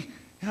 hey,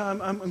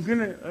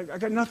 I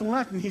got nothing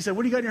left. And he said,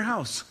 what do you got in your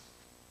house?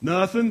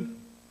 Nothing.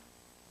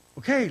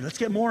 Okay, let's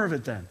get more of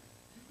it then.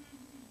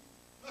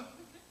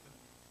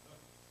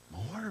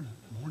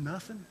 More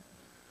nothing?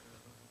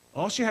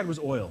 All she had was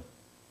oil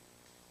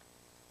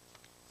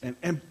and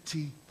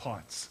empty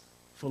pots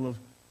full of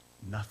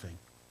nothing. He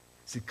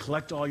said,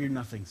 collect all your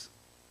nothings.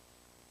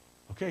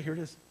 Okay, here it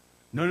is.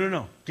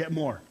 No. Get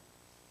more.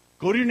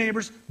 Go to your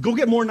neighbors. Go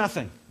get more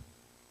nothing.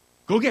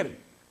 Go get it.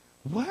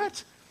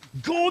 What?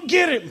 Go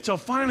get it. Until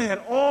finally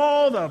had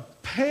all the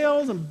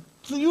pails and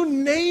you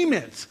name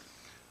it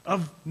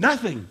of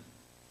nothing.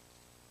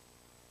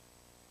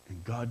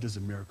 And God does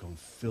a miracle and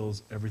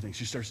fills everything.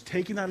 She starts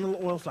taking that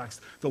little oil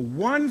flask, the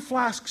one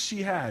flask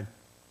she had.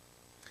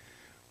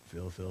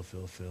 Fill.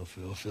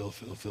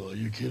 Are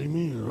you kidding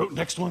me?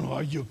 Next one.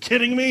 Are you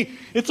kidding me?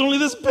 It's only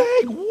this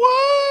big.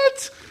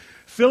 What?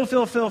 Fill,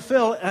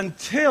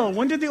 until,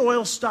 when did the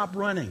oil stop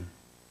running?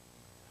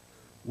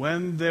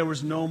 When there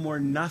was no more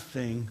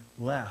nothing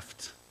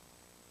left.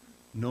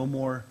 No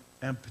more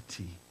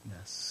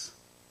emptiness.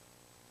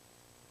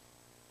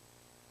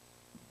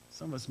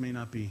 Some of us may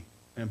not be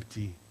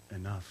empty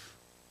enough.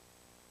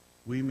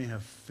 We may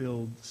have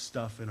filled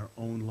stuff in our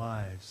own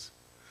lives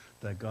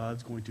that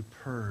God's going to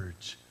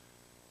purge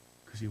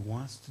because he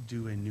wants to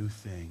do a new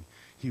thing.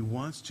 He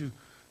wants to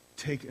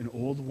take an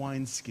old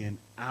wineskin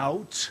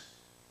out,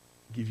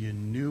 give you a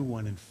new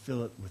one, and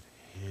fill it with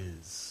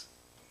his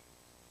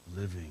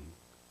living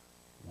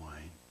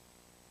wine.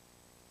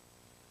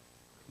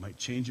 It might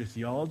change your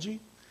theology.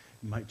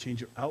 It might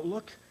change your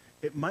outlook.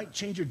 It might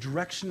change your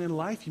direction in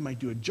life. You might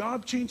do a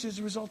job change as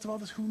a result of all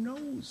this. Who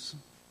knows?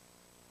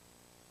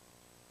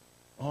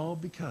 All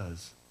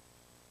because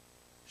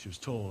she was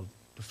told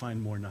to find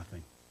more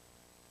nothing.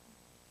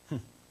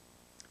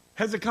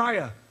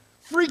 Hezekiah,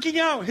 freaking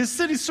out. His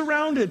city's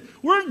surrounded.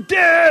 We're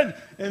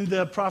dead. And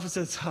the prophet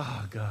says,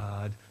 oh,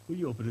 God, will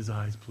you open his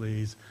eyes,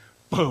 please?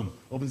 Boom.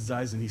 Opens his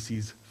eyes and he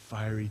sees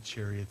fiery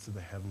chariots of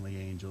the heavenly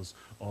angels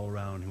all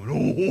around. He went,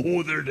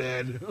 oh, they're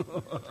dead.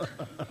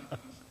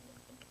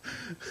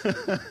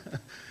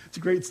 It's a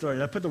great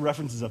story. I put the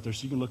references up there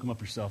so you can look them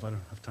up yourself. I don't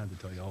have time to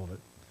tell you all of it.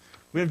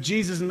 We have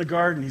Jesus in the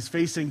garden. He's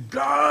facing,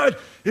 God,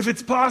 if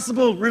it's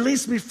possible,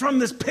 release me from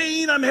this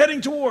pain I'm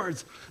heading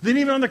towards. Then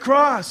even on the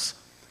cross,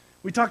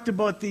 we talked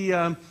about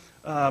the,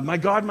 my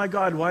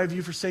God, why have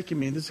you forsaken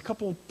me? And there's a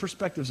couple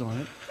perspectives on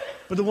it.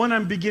 But the one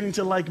I'm beginning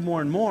to like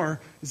more and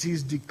more is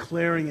he's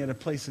declaring at a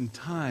place in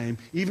time,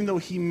 even though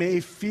he may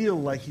feel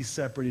like he's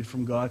separated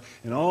from God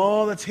and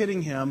all that's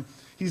hitting him,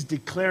 he's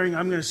declaring,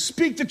 I'm going to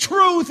speak the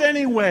truth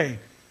anyway.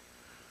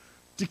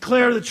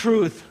 Declare the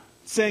truth,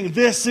 saying,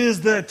 this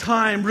is the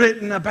time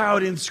written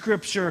about in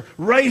Scripture,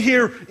 right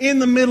here in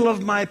the middle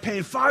of my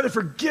pain. Father,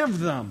 forgive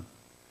them.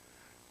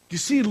 Do you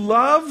see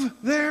love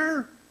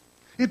there?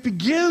 It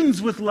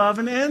begins with love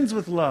and ends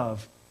with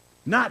love,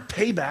 not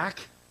payback,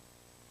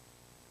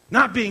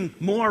 not being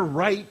more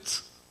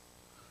right.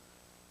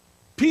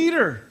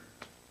 Peter,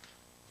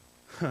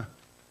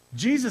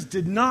 Jesus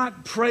did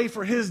not pray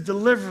for his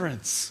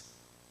deliverance.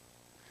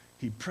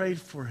 He prayed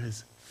for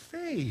his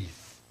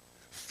faith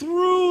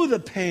through the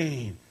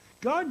pain.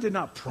 God did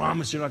not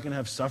promise you're not going to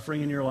have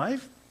suffering in your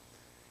life.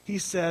 He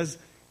says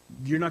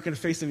you're not going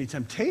to face any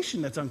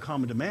temptation that's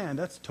uncommon to man.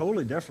 That's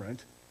totally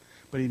different.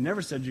 But he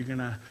never said you're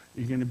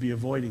going to be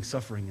avoiding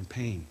suffering and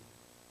pain.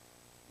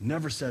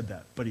 Never said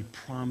that. But he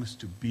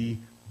promised to be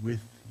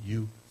with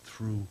you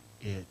through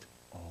it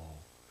all.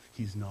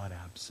 He's not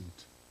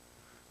absent.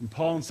 And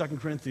Paul in 2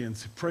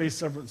 Corinthians prays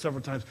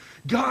several times,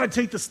 God,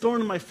 take this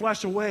thorn in my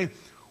flesh away.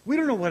 We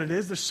don't know what it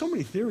is. There's so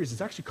many theories. It's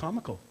actually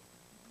comical.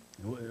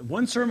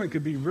 One sermon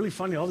could be really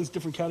funny, all these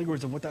different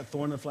categories of what that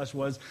thorn in the flesh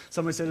was.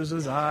 Somebody said it was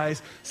his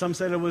eyes. Some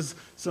said it was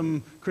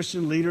some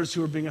Christian leaders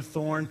who were being a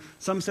thorn.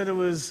 Some said it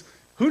was,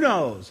 who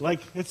knows? Like,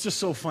 it's just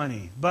so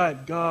funny.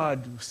 But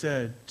God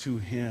said to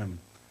him,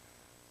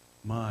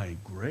 my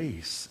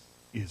grace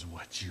is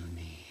what you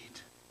need.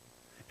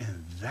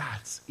 And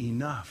that's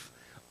enough.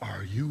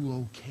 Are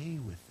you okay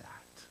with that?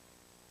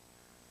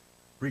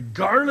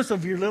 Regardless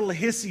of your little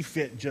hissy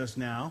fit just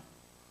now,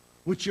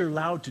 which you're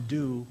allowed to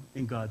do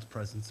in God's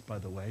presence, by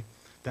the way.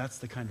 That's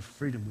the kind of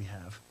freedom we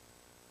have.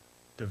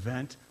 To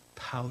vent,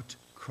 pout,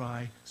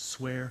 cry,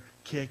 swear,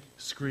 kick,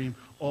 scream,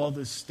 all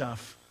this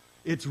stuff.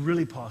 It's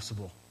really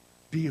possible.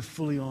 Be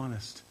fully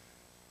honest.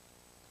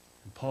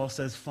 And Paul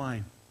says,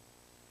 fine,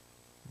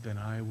 then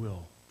I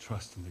will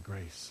trust in the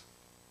grace.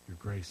 Your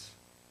grace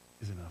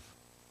is enough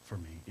for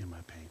me in my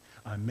pain.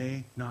 I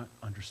may not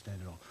understand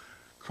it all.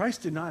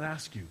 Christ did not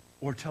ask you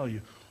or tell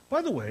you,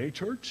 by the way,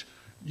 church,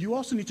 you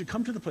also need to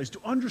come to the place to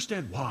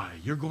understand why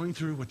you're going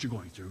through what you're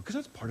going through, because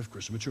that's part of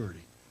Christian maturity.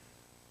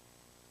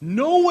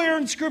 Nowhere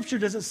in Scripture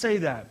does it say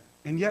that.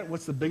 And yet,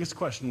 what's the biggest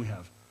question we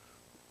have?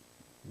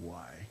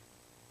 Why?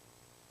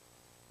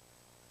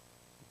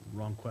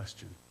 Wrong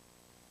question.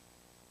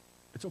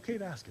 It's okay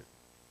to ask it,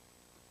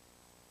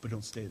 but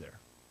don't stay there.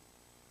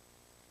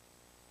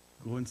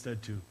 Go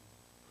instead to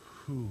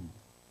who?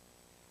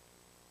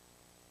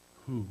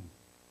 Who?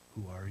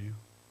 Who are you?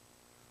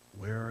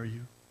 Where are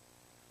you?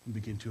 And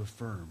begin to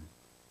affirm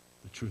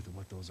the truth of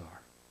what those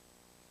are.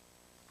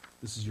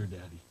 This is your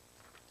daddy.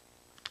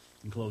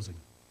 In closing.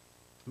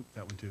 Oop,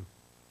 that one too.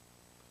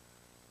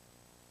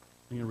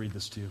 I'm going to read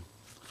this to you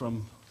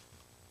from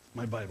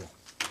my Bible.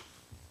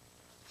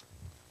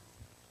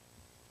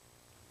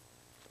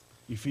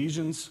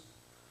 Ephesians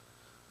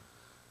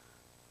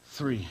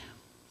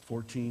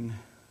 3:14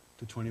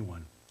 to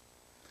 21.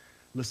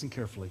 Listen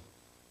carefully.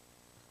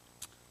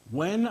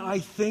 When I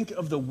think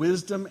of the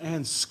wisdom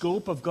and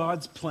scope of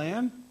God's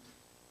plan,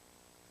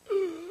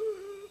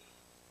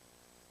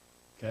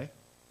 okay,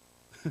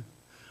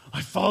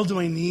 I fall to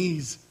my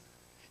knees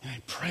and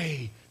I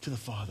pray to the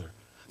Father,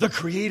 the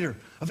creator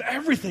of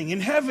everything in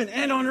heaven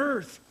and on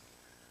earth.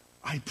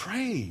 I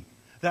pray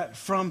that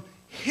from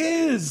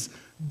his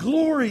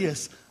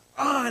glorious,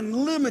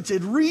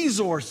 unlimited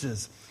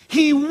resources,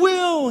 he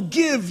will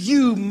give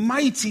you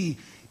mighty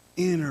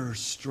inner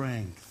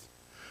strength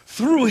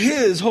through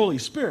his Holy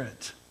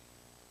Spirit.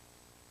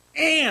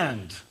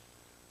 And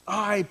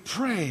I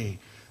pray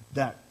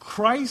that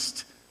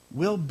Christ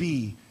will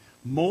be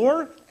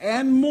more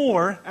and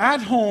more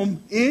at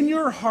home in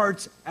your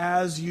hearts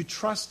as you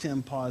trust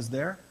him. Pause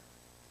there.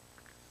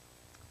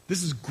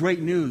 This is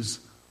great news.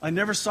 I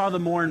never saw the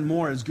more and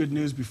more as good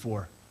news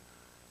before.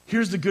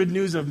 Here's the good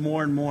news of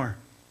more and more.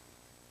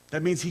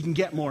 That means he can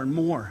get more and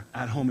more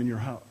at home in your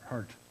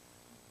heart.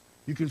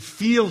 You can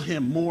feel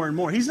him more and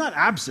more. He's not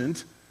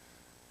absent.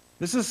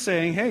 This is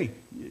saying, hey,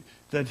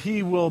 that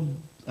he will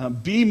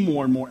be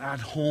more and more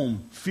at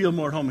home, feel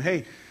more at home.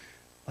 Hey,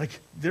 like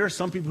there are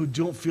some people who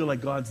don't feel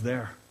like God's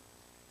there.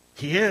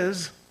 He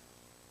is.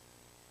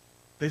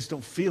 They just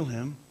don't feel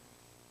him.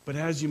 But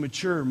as you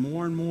mature,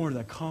 more and more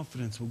that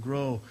confidence will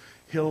grow.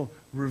 He'll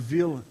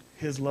reveal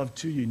his love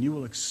to you, and you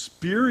will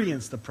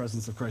experience the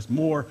presence of Christ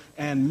more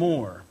and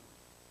more.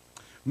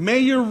 May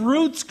your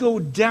roots go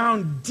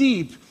down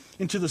deep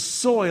into the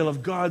soil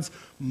of God's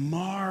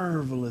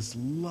marvelous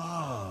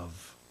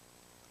love.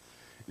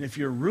 And if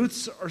your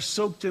roots are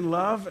soaked in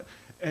love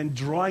and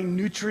drawing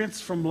nutrients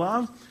from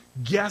love,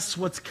 guess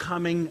what's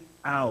coming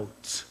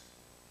out?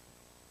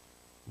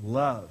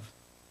 Love.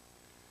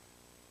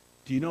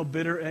 Do you know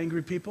bitter,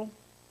 angry people?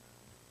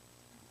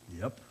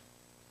 Yep.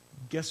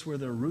 Guess where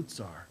their roots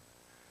are?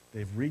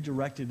 They've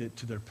redirected it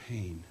to their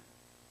pain.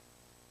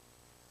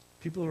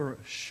 People who are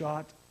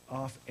shot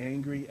off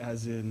angry,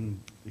 as in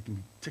they can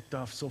be ticked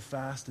off so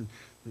fast, and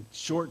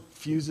short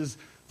fuses.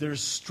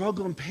 There's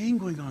struggle and pain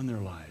going on in their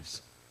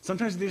lives.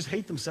 Sometimes they just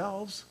hate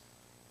themselves.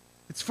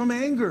 It's from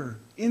anger,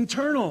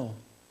 internal.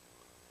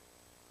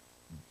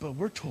 But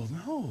we're told,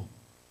 no.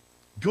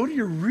 Go to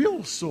your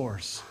real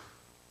source.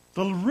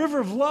 The river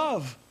of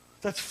love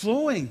that's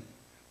flowing.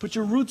 Put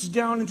your roots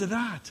down into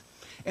that.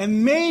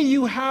 And may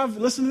you have,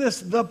 listen to this,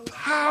 the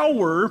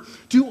power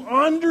to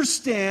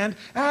understand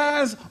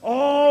as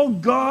all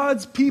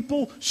God's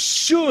people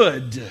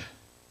should.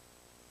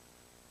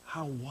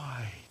 How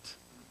wide,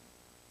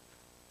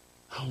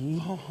 how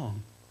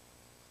long,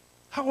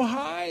 how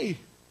high,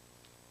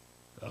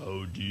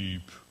 how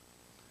deep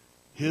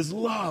His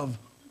love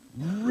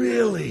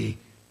really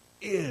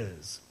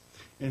is.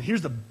 And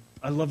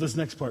I love this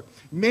next part.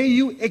 May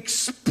you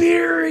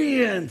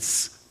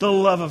experience the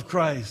love of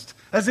Christ.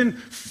 As in,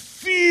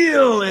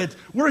 feel it.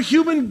 We're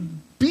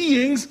human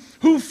beings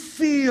who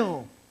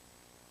feel.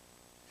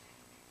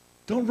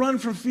 Don't run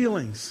from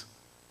feelings.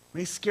 It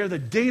may scare the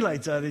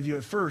daylights out of you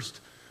at first,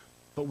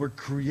 but we're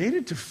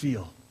created to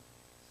feel.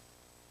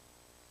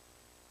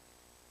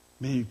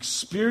 May you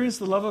experience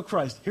the love of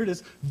Christ. Here it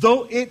is.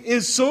 Though it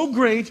is so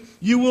great,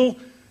 you will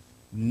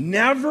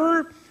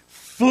never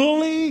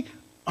fully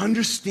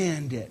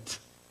understand it.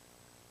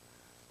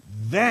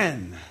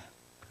 Then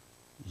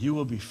you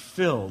will be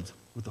filled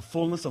with the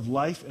fullness of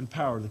life and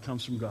power that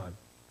comes from God.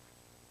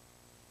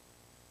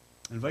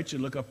 I invite you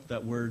to look up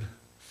that word,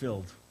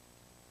 filled.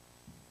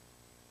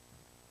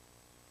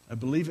 I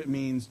believe it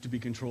means to be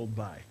controlled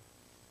by.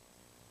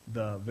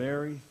 The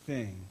very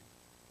thing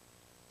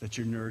that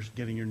you're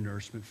getting your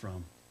nourishment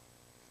from.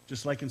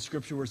 Just like in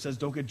Scripture where it says,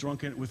 don't get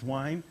drunk with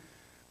wine,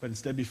 but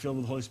instead be filled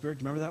with the Holy Spirit.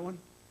 Do you remember that one?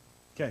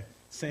 Okay,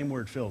 same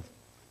word, filled.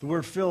 The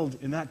word filled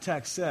in that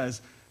text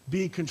says,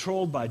 be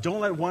controlled by. Don't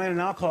let wine and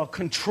alcohol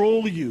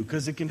control you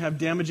because it can have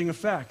damaging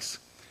effects.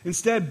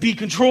 Instead, be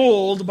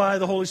controlled by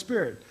the Holy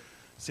Spirit.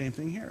 Same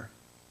thing here.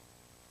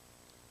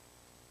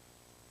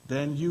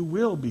 Then you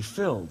will be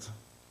filled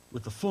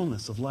with the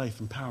fullness of life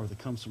and power that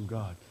comes from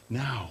God.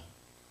 Now,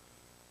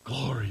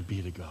 glory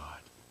be to God.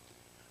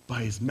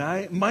 By His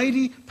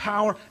mighty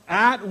power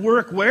at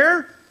work,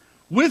 where?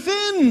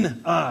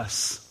 Within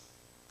us.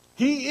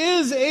 He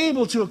is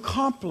able to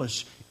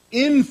accomplish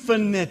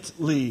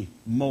infinitely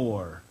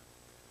more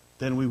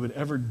than we would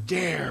ever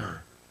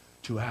dare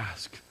to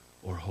ask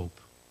or hope.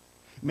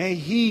 May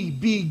He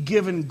be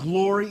given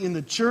glory in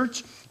the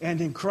church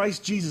and in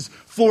Christ Jesus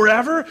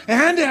forever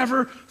and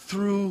ever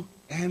through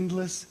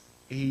endless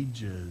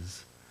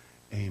ages.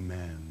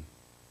 Amen.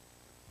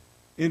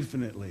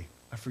 Infinitely.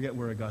 I forget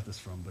where I got this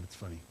from, but it's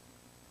funny.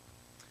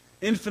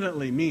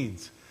 Infinitely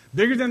means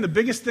bigger than the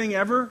biggest thing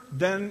ever,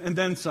 then and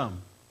then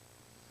some.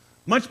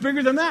 Much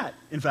bigger than that,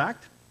 in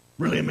fact.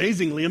 Really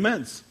amazingly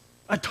immense.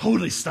 A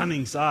totally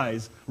stunning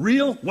size.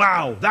 Real?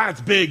 Wow, that's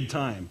big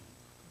time.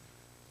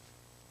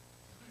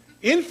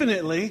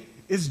 Infinitely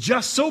is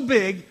just so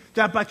big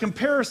that by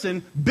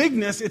comparison,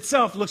 bigness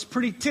itself looks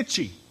pretty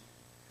titchy.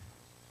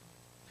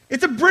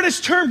 It's a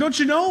British term, don't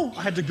you know?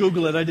 I had to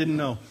Google it, I didn't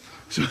know.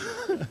 So,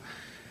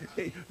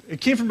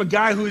 it came from a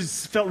guy who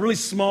felt really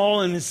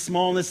small in his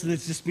smallness, and it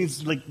just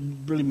means like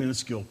really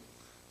minuscule.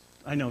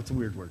 I know, it's a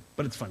weird word,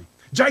 but it's funny.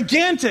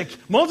 Gigantic,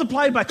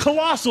 multiplied by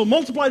colossal,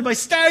 multiplied by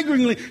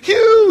staggeringly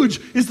huge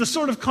is the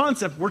sort of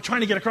concept we're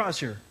trying to get across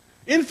here.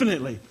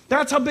 Infinitely.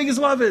 That's how big His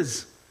love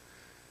is.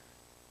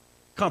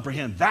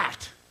 Comprehend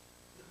that.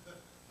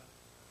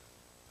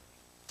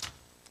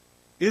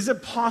 Is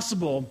it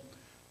possible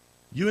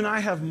you and I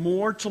have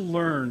more to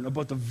learn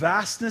about the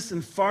vastness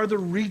and farther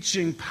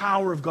reaching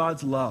power of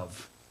God's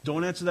love?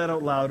 Don't answer that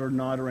out loud or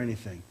nod or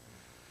anything.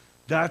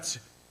 That's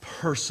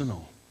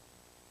personal.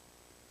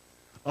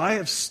 I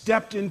have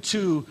stepped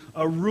into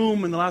a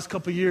room in the last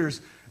couple of years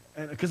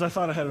because I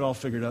thought I had it all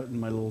figured out in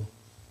my little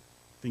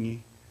thingy,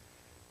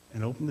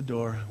 and opened the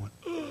door and went,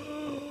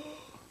 oh,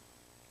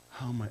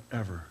 how am I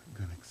ever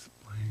going to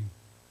explain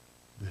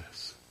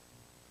this?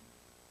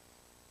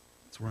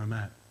 That's where I'm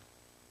at.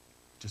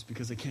 Just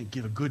because I can't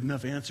give a good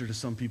enough answer to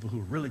some people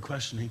who are really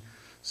questioning,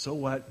 so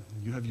what?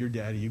 You have your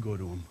daddy, you go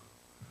to him.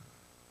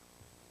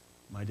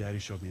 My daddy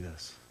showed me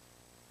this.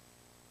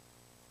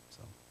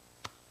 So,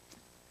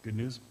 good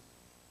news.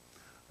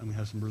 I'm going to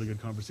have some really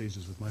good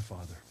conversations with my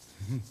Father.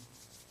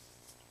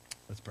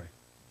 Let's pray.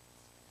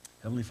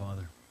 Heavenly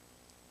Father,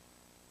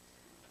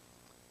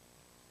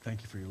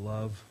 thank you for your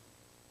love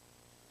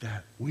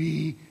that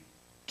we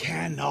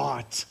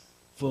cannot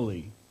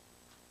fully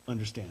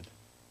understand.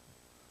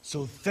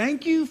 So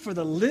thank you for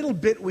the little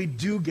bit we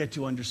do get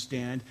to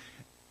understand,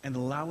 and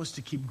allow us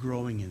to keep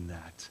growing in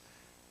that.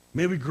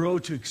 May we grow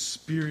to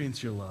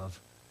experience your love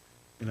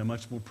in a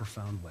much more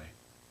profound way.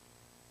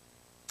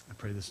 I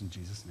pray this in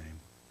Jesus' name.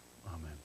 Amen.